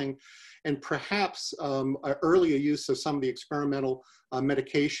proning, and perhaps earlier use of some of the experimental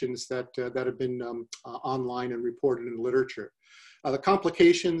medications that have been online and reported in literature. The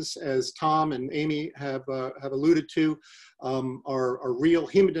complications, as Tom and Amy have alluded to, are real.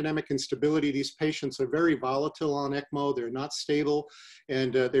 Hemodynamic instability. These patients are very volatile on ECMO. They're not stable,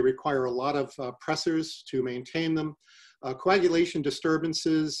 and they require a lot of pressors to maintain them. Coagulation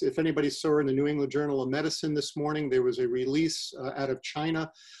disturbances. If anybody saw in the New England Journal of Medicine this morning, there was a release out of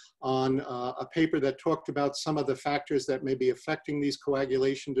China on a paper that talked about some of the factors that may be affecting these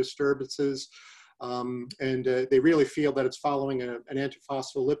coagulation disturbances. And they really feel that it's following an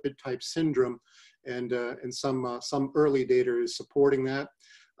antiphospholipid type syndrome, and some early data is supporting that.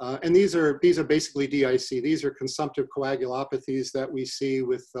 And these are basically DIC. These are consumptive coagulopathies that we see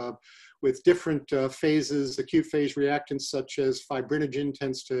with different phases. Acute phase reactants such as fibrinogen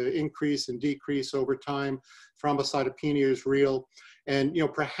tends to increase and decrease over time. Thrombocytopenia is real. And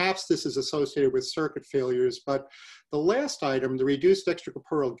perhaps this is associated with circuit failures, but the last item, the reduced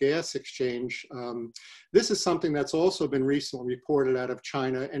extracorporeal gas exchange, this is something that's also been recently reported out of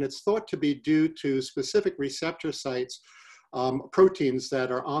China, and it's thought to be due to specific receptor sites, proteins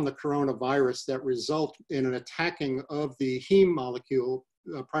that are on the coronavirus that result in an attacking of the heme molecule,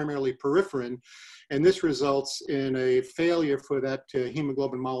 primarily peripherin, and this results in a failure for that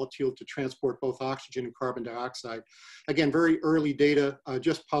hemoglobin molecule to transport both oxygen and carbon dioxide. Again, very early data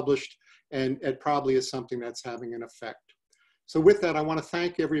just published, and it probably is something that's having an effect. So with that, I want to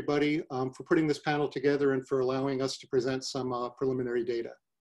thank everybody for putting this panel together and for allowing us to present some preliminary data.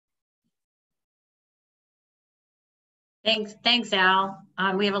 Thanks, Al.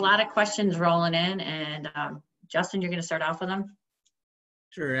 We have a lot of questions rolling in, and Justin, you're going to start off with them.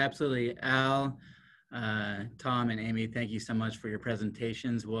 Sure, absolutely. Al, Tom, and Amy, thank you so much for your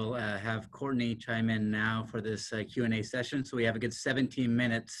presentations. We'll have Courtney chime in now for this Q&A session. So we have a good 17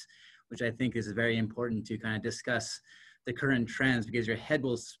 minutes, which I think is very important to kind of discuss the current trends, because your head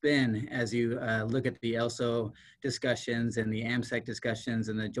will spin as you look at the ELSO discussions and the AMSEC discussions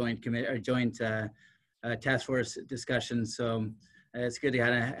and the joint task force discussions. So it's good to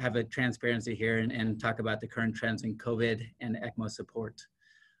kind of have a transparency here and talk about the current trends in COVID and ECMO support.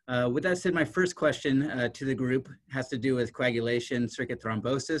 With that said, my first question to the group has to do with coagulation, circuit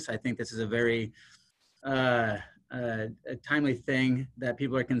thrombosis. I think this is a very a timely thing that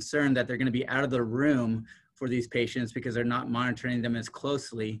people are concerned that they're going to be out of the room for these patients because they're not monitoring them as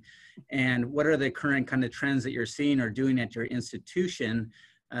closely. And what are the current kind of trends that you're seeing or doing at your institution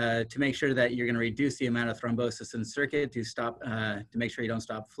to make sure that you're going to reduce the amount of thrombosis in circuit to stop, to make sure you don't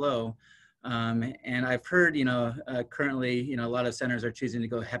stop flow? And I've heard, currently, a lot of centers are choosing to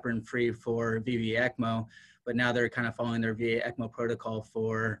go heparin free for VV ECMO, but now they're kind of following their VA ECMO protocol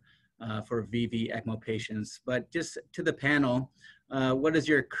for VV ECMO patients. But just to the panel, what is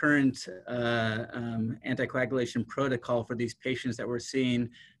your current anticoagulation protocol for these patients that we're seeing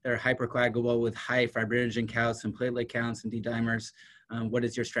that are hypercoagulable with high fibrinogen counts and platelet counts and D-dimers? What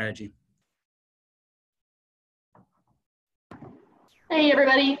is your strategy? Hey,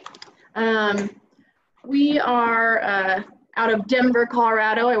 everybody. We are out of Denver,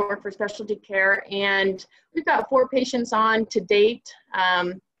 Colorado. I work for SpecialtyCare, and we've got 4 patients on to date,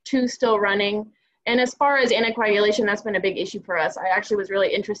 2 still running. And as far as anticoagulation, that's been a big issue for us. I actually was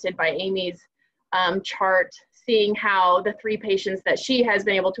really interested by Amy's chart, seeing how the 3 patients that she has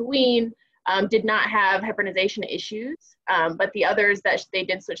been able to wean did not have heparinization issues, but the others that they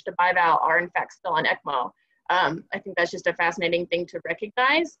did switch to bivalve are in fact still on ECMO. I think that's just a fascinating thing to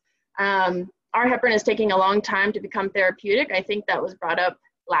recognize. Our heparin is taking a long time to become therapeutic. I think that was brought up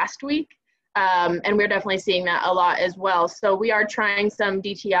last week, and we're definitely seeing that a lot as well. So we are trying some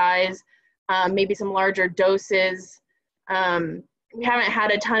DTIs, maybe some larger doses. We haven't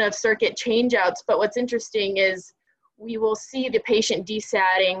had a ton of circuit changeouts, but what's interesting is we will see the patient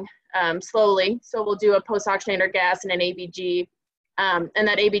desatting slowly. So we'll do a post-oxygenator gas and an ABG, and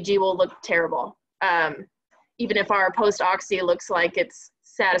that ABG will look terrible. Even if our post-oxy looks like it's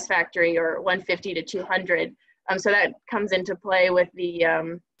satisfactory or 150 to 200. So that comes into play with the,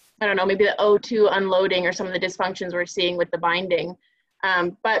 I don't know, maybe the O2 unloading or some of the dysfunctions we're seeing with the binding.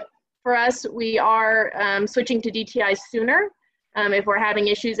 But for us, we are switching to DTI sooner if we're having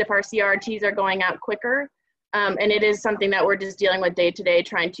issues, if our CRTs are going out quicker. And it is something that we're just dealing with day to day,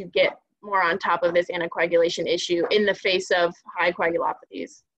 trying to get more on top of this anticoagulation issue in the face of high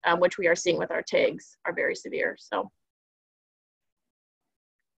coagulopathies, which we are seeing with our TIGs are very severe. So.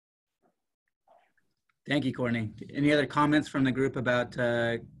 Thank you, Courtney. Any other comments from the group about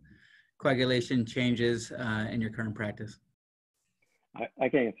coagulation changes in your current practice? I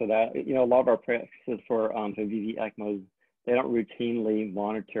can answer that. You know, a lot of our practices for VV ECMOs, they don't routinely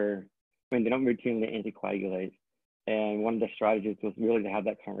monitor, they don't routinely anticoagulate. And one of the strategies was really to have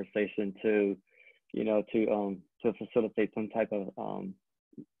that conversation to, you know, to facilitate some type of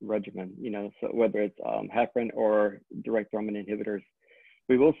regimen, you know, so whether it's heparin or direct thrombin inhibitors.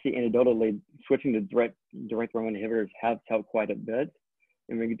 We will see anecdotally switching to direct thrombin inhibitors has helped quite a bit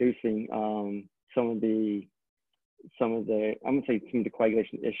in reducing some of the I'm gonna say some of the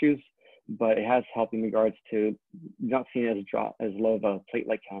coagulation issues, but it has helped in regards to not seeing as low of a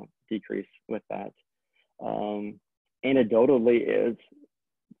platelet count decrease with that. Anecdotally is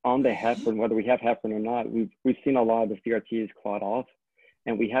on the heparin, whether we have heparin or not, we've seen a lot of the CRTs clot off,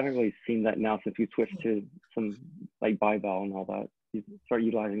 and we haven't really seen that now since we switched to some like bivalve and all that. You start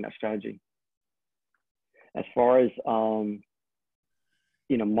utilizing that strategy. As far as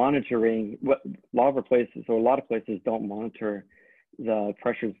you know, monitoring, what a lot of places don't monitor the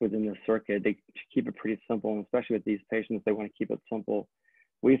pressures within the circuit. They keep it pretty simple, and especially with these patients, they want to keep it simple.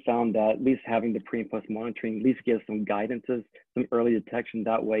 We found that at least having the pre and post monitoring at least gives some guidances, some early detection.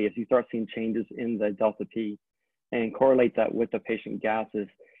 That way, if you start seeing changes in the delta P and correlate that with the patient gases,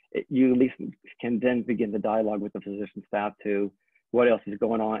 you at least can then begin the dialogue with the physician staff to what else is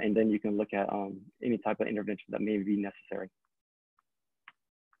going on, and then you can look at any type of intervention that may be necessary.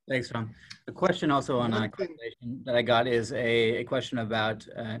 Thanks, Tom. The question also on coagulation that I got is a question about,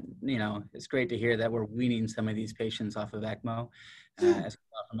 you know, it's great to hear that we're weaning some of these patients off of ECMO, as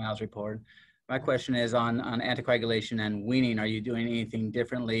from Al's report. My question is on anticoagulation and weaning. Are you doing anything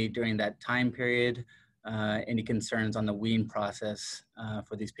differently during that time period? Any concerns on the wean process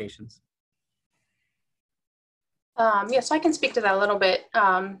for these patients? Yeah, so I can speak to that a little bit.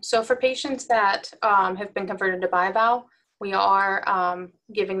 So for patients that have been converted to bivalve, we are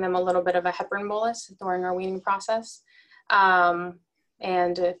giving them a little bit of a heparin bolus during our weaning process. And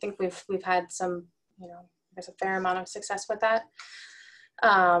I think we've had some, you know, there's a fair amount of success with that.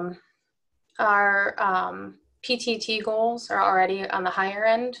 Our PTT goals are already on the higher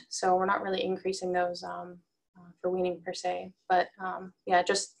end, so we're not really increasing those for weaning per se. But yeah,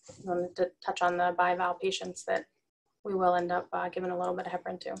 just wanted to touch on the bivalve patients that we will end up giving a little bit of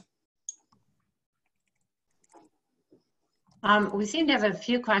heparin to. We seem to have a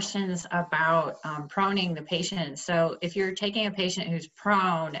few questions about proning the patient. So if you're taking a patient who's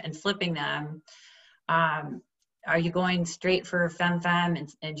prone and flipping them, are you going straight for fem-fem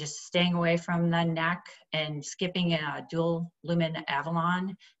and just staying away from the neck and skipping a dual lumen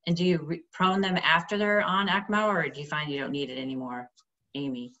Avalon? And do you prone them after they're on ECMO, or do you find you don't need it anymore,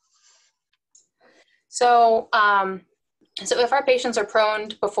 Amy? So, so if our patients are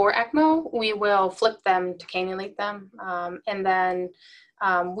proned before ECMO, we will flip them to cannulate them. And then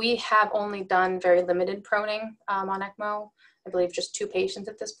we have only done very limited proning on ECMO. I believe just 2 patients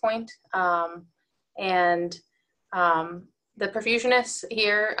at this point. And the perfusionists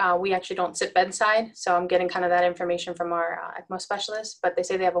here, we actually don't sit bedside. So I'm getting kind of that information from our ECMO specialists, but they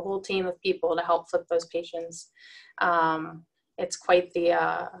say they have a whole team of people to help flip those patients. It's quite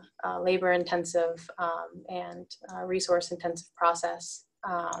the labor intensive and resource intensive process.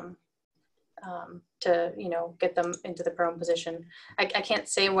 to, you know, get them into the prone position. I can't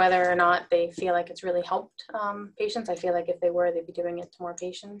say whether or not they feel like it's really helped patients. I feel like if they were, they'd be doing it to more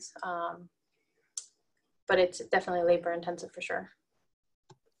patients. But it's definitely labor intensive for sure.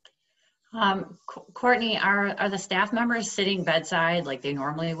 Courtney, are the staff members sitting bedside like they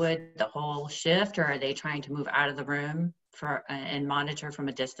normally would the whole shift, or are they trying to move out of the room and monitor from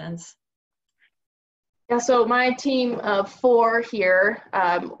a distance? Yeah, so my team of 4 here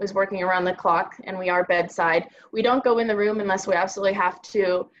is working around the clock, and we are bedside. We don't go in the room unless we absolutely have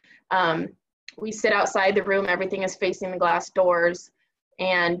to. We sit outside the room, everything is facing the glass doors,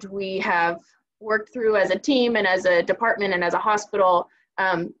 and we have worked through as a team and as a department and as a hospital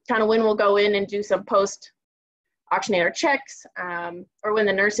kind of when we'll go in and do some post-oxygenator checks, or when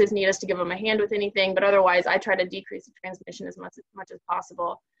the nurses need us to give them a hand with anything. But otherwise, I try to decrease the transmission as much as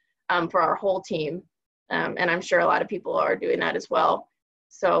possible for our whole team. And I'm sure a lot of people are doing that as well.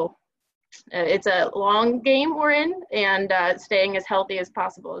 So it's a long game we're in, and staying as healthy as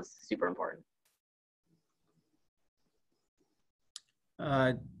possible is super important.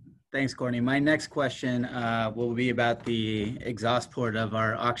 Thanks, Courtney. My next question will be about the exhaust port of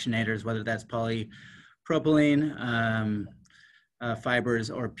our oxygenators, whether that's polypropylene, fibers,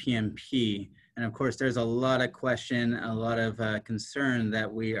 or PMP. And of course, there's a lot of question, a lot of concern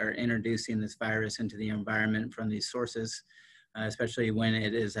that we are introducing this virus into the environment from these sources, especially when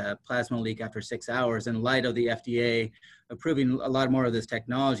it is a plasma leak after 6 hours, in light of the FDA approving a lot more of this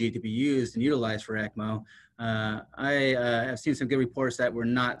technology to be used and utilized for ECMO. I have seen some good reports that we're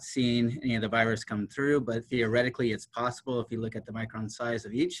not seeing any of the virus come through, but theoretically it's possible if you look at the micron size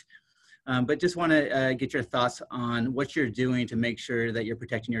of each. But just want to get your thoughts on what you're doing to make sure that you're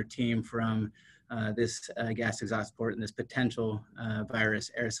protecting your team from this gas exhaust port and this potential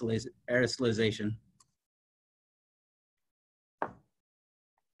virus aerosolization.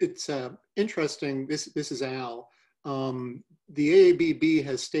 It's interesting. This is Al. The AABB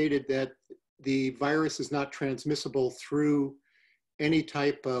has stated that the virus is not transmissible through any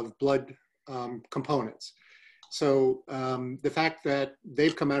type of blood components. So the fact that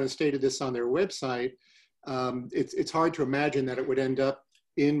they've come out and stated this on their website, it's hard to imagine that it would end up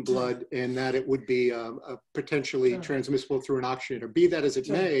in blood and that it would be potentially transmissible through an oxygenator. Be that as it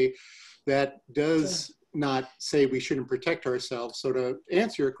may, that does not say we shouldn't protect ourselves. So to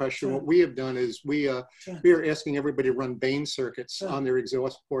answer your question, what we have done is we are asking everybody to run Bain circuits on their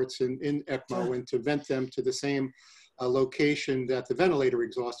exhaust ports in ECMO and to vent them to the same location that the ventilator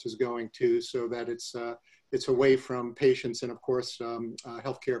exhaust is going to, so that it's away from patients and of course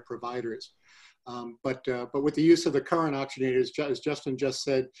healthcare providers. But with the use of the current oxygenators, as Justin just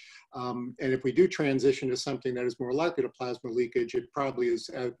said, and if we do transition to something that is more likely to plasma leakage, it probably is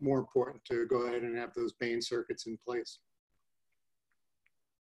more important to go ahead and have those Bain circuits in place.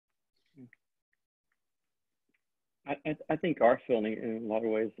 I think our feeling in a lot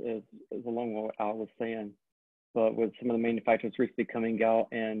of ways is along what Al was saying, but with some of the manufacturers recently coming out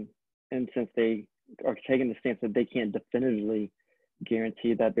and since they are taking the stance that they can't definitively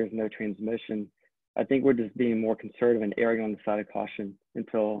guarantee that there's no transmission, I think we're just being more conservative and erring on the side of caution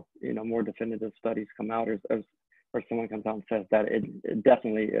until, you know, more definitive studies come out or someone comes out and says that it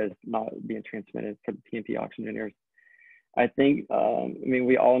definitely is not being transmitted for the PMP oxygenators. I think, I mean,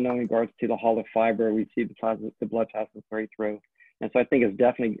 we all know in regards to the hollow fiber, we see the blood plasma carry through. And so I think it's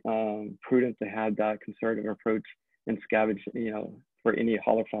definitely prudent to have that conservative approach and scavenge, you know, for any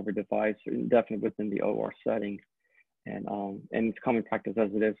hollow fiber device, definitely within the OR setting. And it's common practice as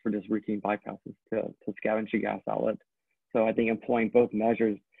it is for just routine bypasses to scavenge a gas outlet. So I think employing both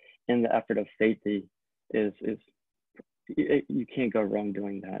measures in the effort of safety you can't go wrong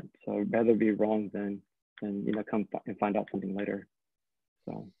doing that. So I'd rather be wrong than you know, come and find out something later.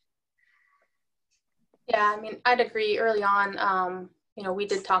 So. Yeah, I mean, I'd agree early on. You know, we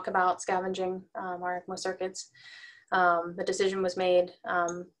did talk about scavenging our ECMO circuits. The decision was made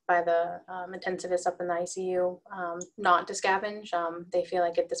by the intensivists up in the ICU not to scavenge. They feel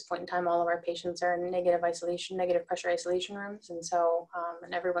like at this point in time, all of our patients are in negative pressure isolation rooms. And so,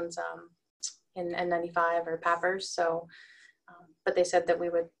 and everyone's in N95 or PAPRs. So, but they said that we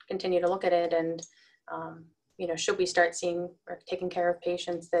would continue to look at it and, you know, should we start seeing or taking care of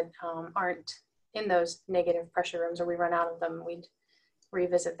patients that aren't in those negative pressure rooms or we run out of them, we'd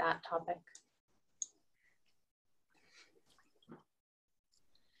revisit that topic.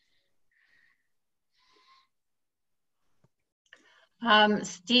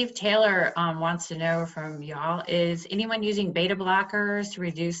 Steve Taylor wants to know from y'all, is anyone using beta blockers to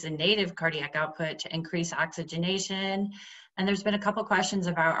reduce the native cardiac output to increase oxygenation? And there's been a couple questions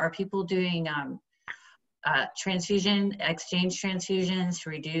about, are people doing exchange transfusions to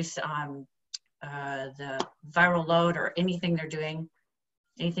reduce the viral load or anything they're doing?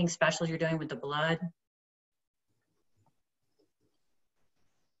 Anything special you're doing with the blood?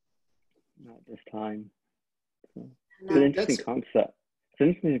 Not this time. So, No, it's an interesting concept. It's an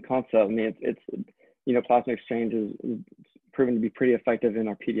interesting concept. I mean, it's you know, plasma exchange is proven to be pretty effective in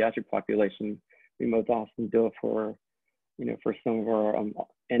our pediatric population. We most often do it for, you know, for some of our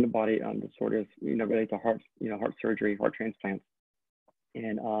antibody disorders, you know, related to heart surgery, heart transplants,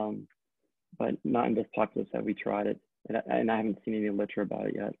 and but not in this populace that we tried it, and I haven't seen any literature about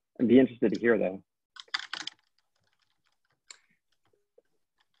it yet. I'd be interested to hear though.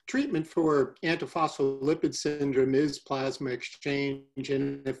 Treatment for antiphospholipid syndrome is plasma exchange,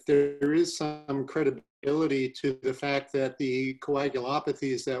 and if there is some credibility to the fact that the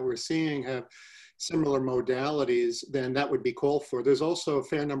coagulopathies that we're seeing have similar modalities, then that would be called for. There's also a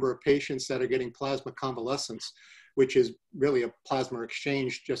fair number of patients that are getting plasma convalescence, which is really a plasma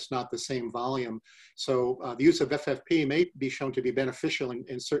exchange, just not the same volume. So the use of FFP may be shown to be beneficial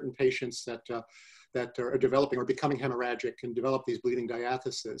in certain patients that are developing or becoming hemorrhagic and develop these bleeding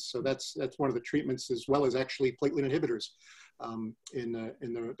diatheses. So that's one of the treatments, as well as actually platelet inhibitors in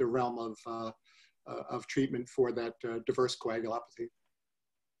the realm of treatment for that diverse coagulopathy.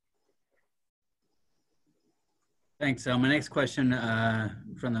 Thanks. So my next question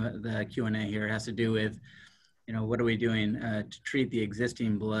from the Q&A here has to do with, you know, what are we doing to treat the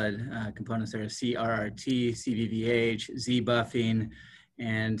existing blood components that are CRRT, CVVH, Z-buffing,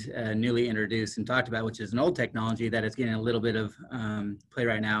 and newly introduced and talked about, which is an old technology that is getting a little bit of play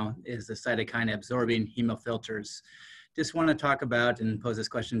right now, is the cytokine absorbing hemofilters. Just want to talk about and pose this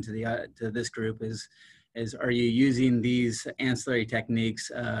question to this group is are you using these ancillary techniques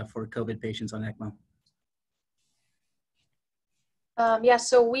for COVID patients on ECMO? Yeah,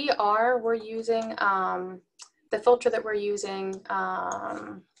 so we're using, the filter that we're using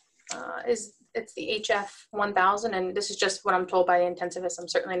it's the HF1000, and this is just what I'm told by the intensivist. I'm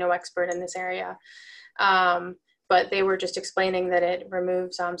certainly no expert in this area, but they were just explaining that it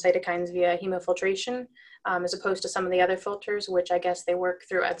removes cytokines via hemofiltration, as opposed to some of the other filters, which I guess they work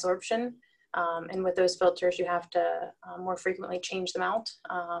through adsorption. And with those filters, you have to more frequently change them out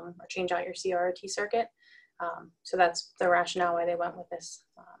or change out your CRRT circuit. So that's the rationale why they went with this,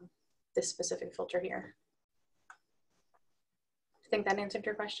 this specific filter here. I think that answered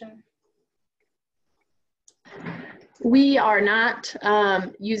your question. We are not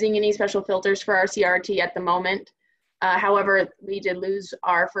using any special filters for our CRT at the moment. However, we did lose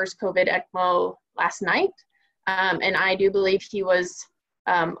our first COVID ECMO last night. And I do believe he was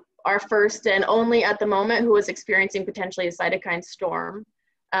our first and only at the moment who was experiencing potentially a cytokine storm.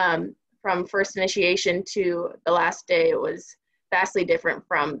 From first initiation to the last day, it was vastly different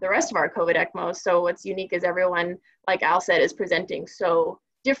from the rest of our COVID ECMOs. So what's unique is everyone, like Al said, is presenting so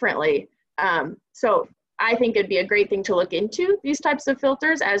differently. So I think it'd be a great thing to look into these types of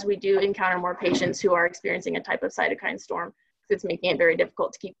filters as we do encounter more patients who are experiencing a type of cytokine storm, because it's making it very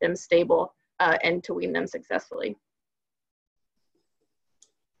difficult to keep them stable and to wean them successfully.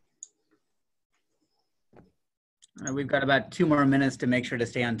 We've got about 2 more minutes to make sure to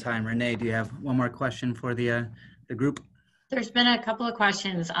stay on time. Renee, do you have one more question for the group? There's been a couple of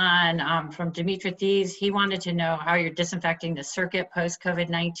questions on from Dimitri Thies. He wanted to know how you're disinfecting the circuit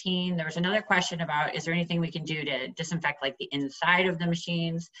post-COVID-19. There was another question about, is there anything we can do to disinfect like the inside of the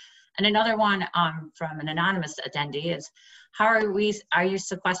machines? And another one from an anonymous attendee is, how are you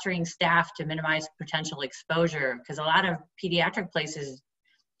sequestering staff to minimize potential exposure? Because a lot of pediatric places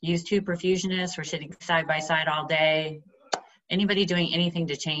use 2 perfusionists. We're sitting side by side all day. Anybody doing anything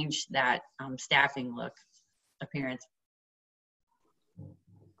to change that staffing appearance?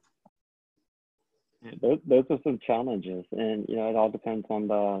 Those are some challenges, and you know, it all depends on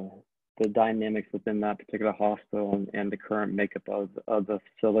the dynamics within that particular hospital and the current makeup of the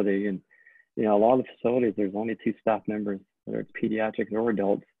facility. And you know, a lot of the facilities, there's only 2 staff members, whether it's pediatrics or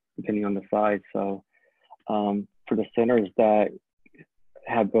adults, depending on the size. So for the centers that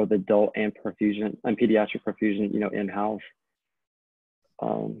have both adult and perfusion and pediatric perfusion, you know, in-house,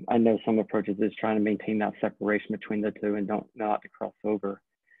 I know some approaches is trying to maintain that separation between the 2 and not to cross over.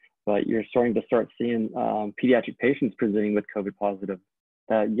 But you're starting to seeing pediatric patients presenting with COVID positive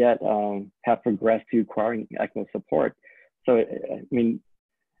that yet have progressed to requiring ECMO support. So, I mean,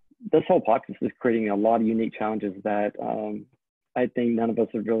 this whole process is creating a lot of unique challenges that I think none of us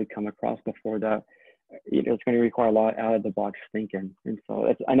have really come across before, that you know, it's going to require a lot out of the box thinking. And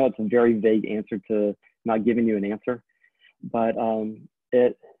so I know it's a very vague answer to not giving you an answer, but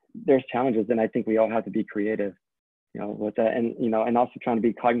there's challenges, and I think we all have to be creative, you know, with that, and you know, and also trying to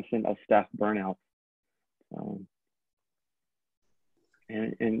be cognizant of staff burnout.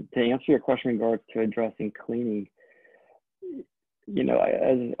 And to answer your question in regards to addressing cleaning, you know,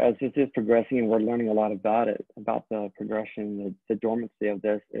 as this is progressing and we're learning a lot about it, about the progression, the dormancy of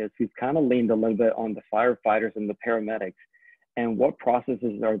this, is we've kind of leaned a little bit on the firefighters and the paramedics and what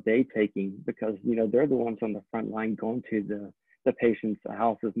processes are they taking, because, you know, they're the ones on the front line going to the patients'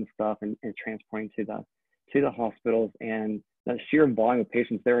 houses and stuff and transporting to the hospitals, and the sheer volume of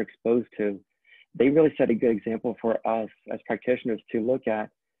patients they're exposed to. They really set a good example for us as practitioners to look at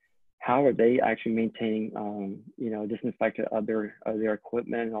how are they actually maintaining, you know, disinfectant of their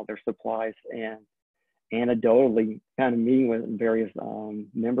equipment and all their supplies, and anecdotally kind of meeting with various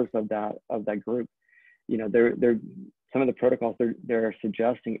members of that group. You know, they're some of the protocols they're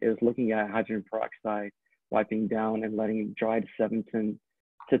suggesting is looking at hydrogen peroxide, wiping down and letting it dry to 7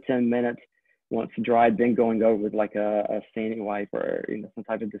 to 10 minutes. Once dried, then going over with like a staining wipe or, you know, some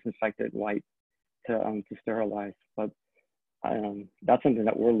type of disinfectant wipe to sterilize. But that's something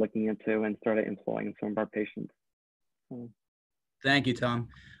that we're looking into and started employing in some of our patients. Thank you, Tom.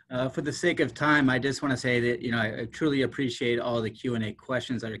 For the sake of time, I just want to say that, you know, I truly appreciate all the Q&A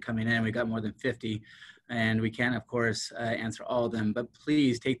questions that are coming in. We got more than 50, and we can't, of course, answer all of them, but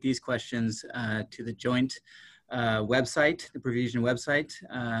please take these questions to the joint website, the Perfusion website,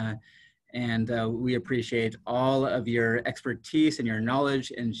 and we appreciate all of your expertise and your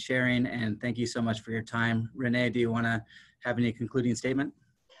knowledge and sharing, and thank you so much for your time. Renee, do you want to have any concluding statement?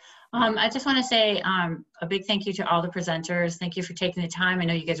 I just want to say a big thank you to all the presenters. Thank you for taking the time. I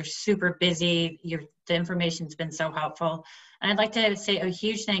know you guys are super busy. The information's been so helpful. And I'd like to say a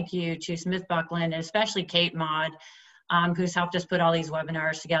huge thank you to Smith Buckland, and especially Kate Maud, who's helped us put all these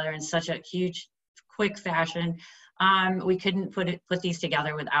webinars together in such a huge, quick fashion. We couldn't put these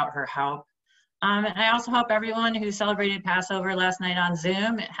together without her help. And I also hope everyone who celebrated Passover last night on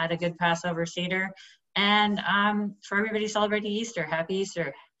Zoom had a good Passover Seder. And for everybody celebrating Easter, happy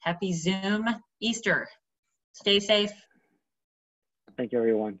Easter. Happy Zoom Easter. Stay safe. Thank you,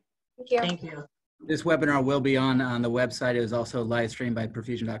 everyone. Thank you. Thank you. This webinar will be on the website. It was also live streamed by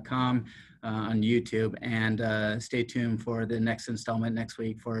perfusion.com on YouTube. And stay tuned for the next installment next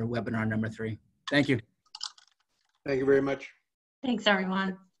week for webinar number 3. Thank you. Thank you very much. Thanks,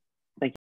 everyone.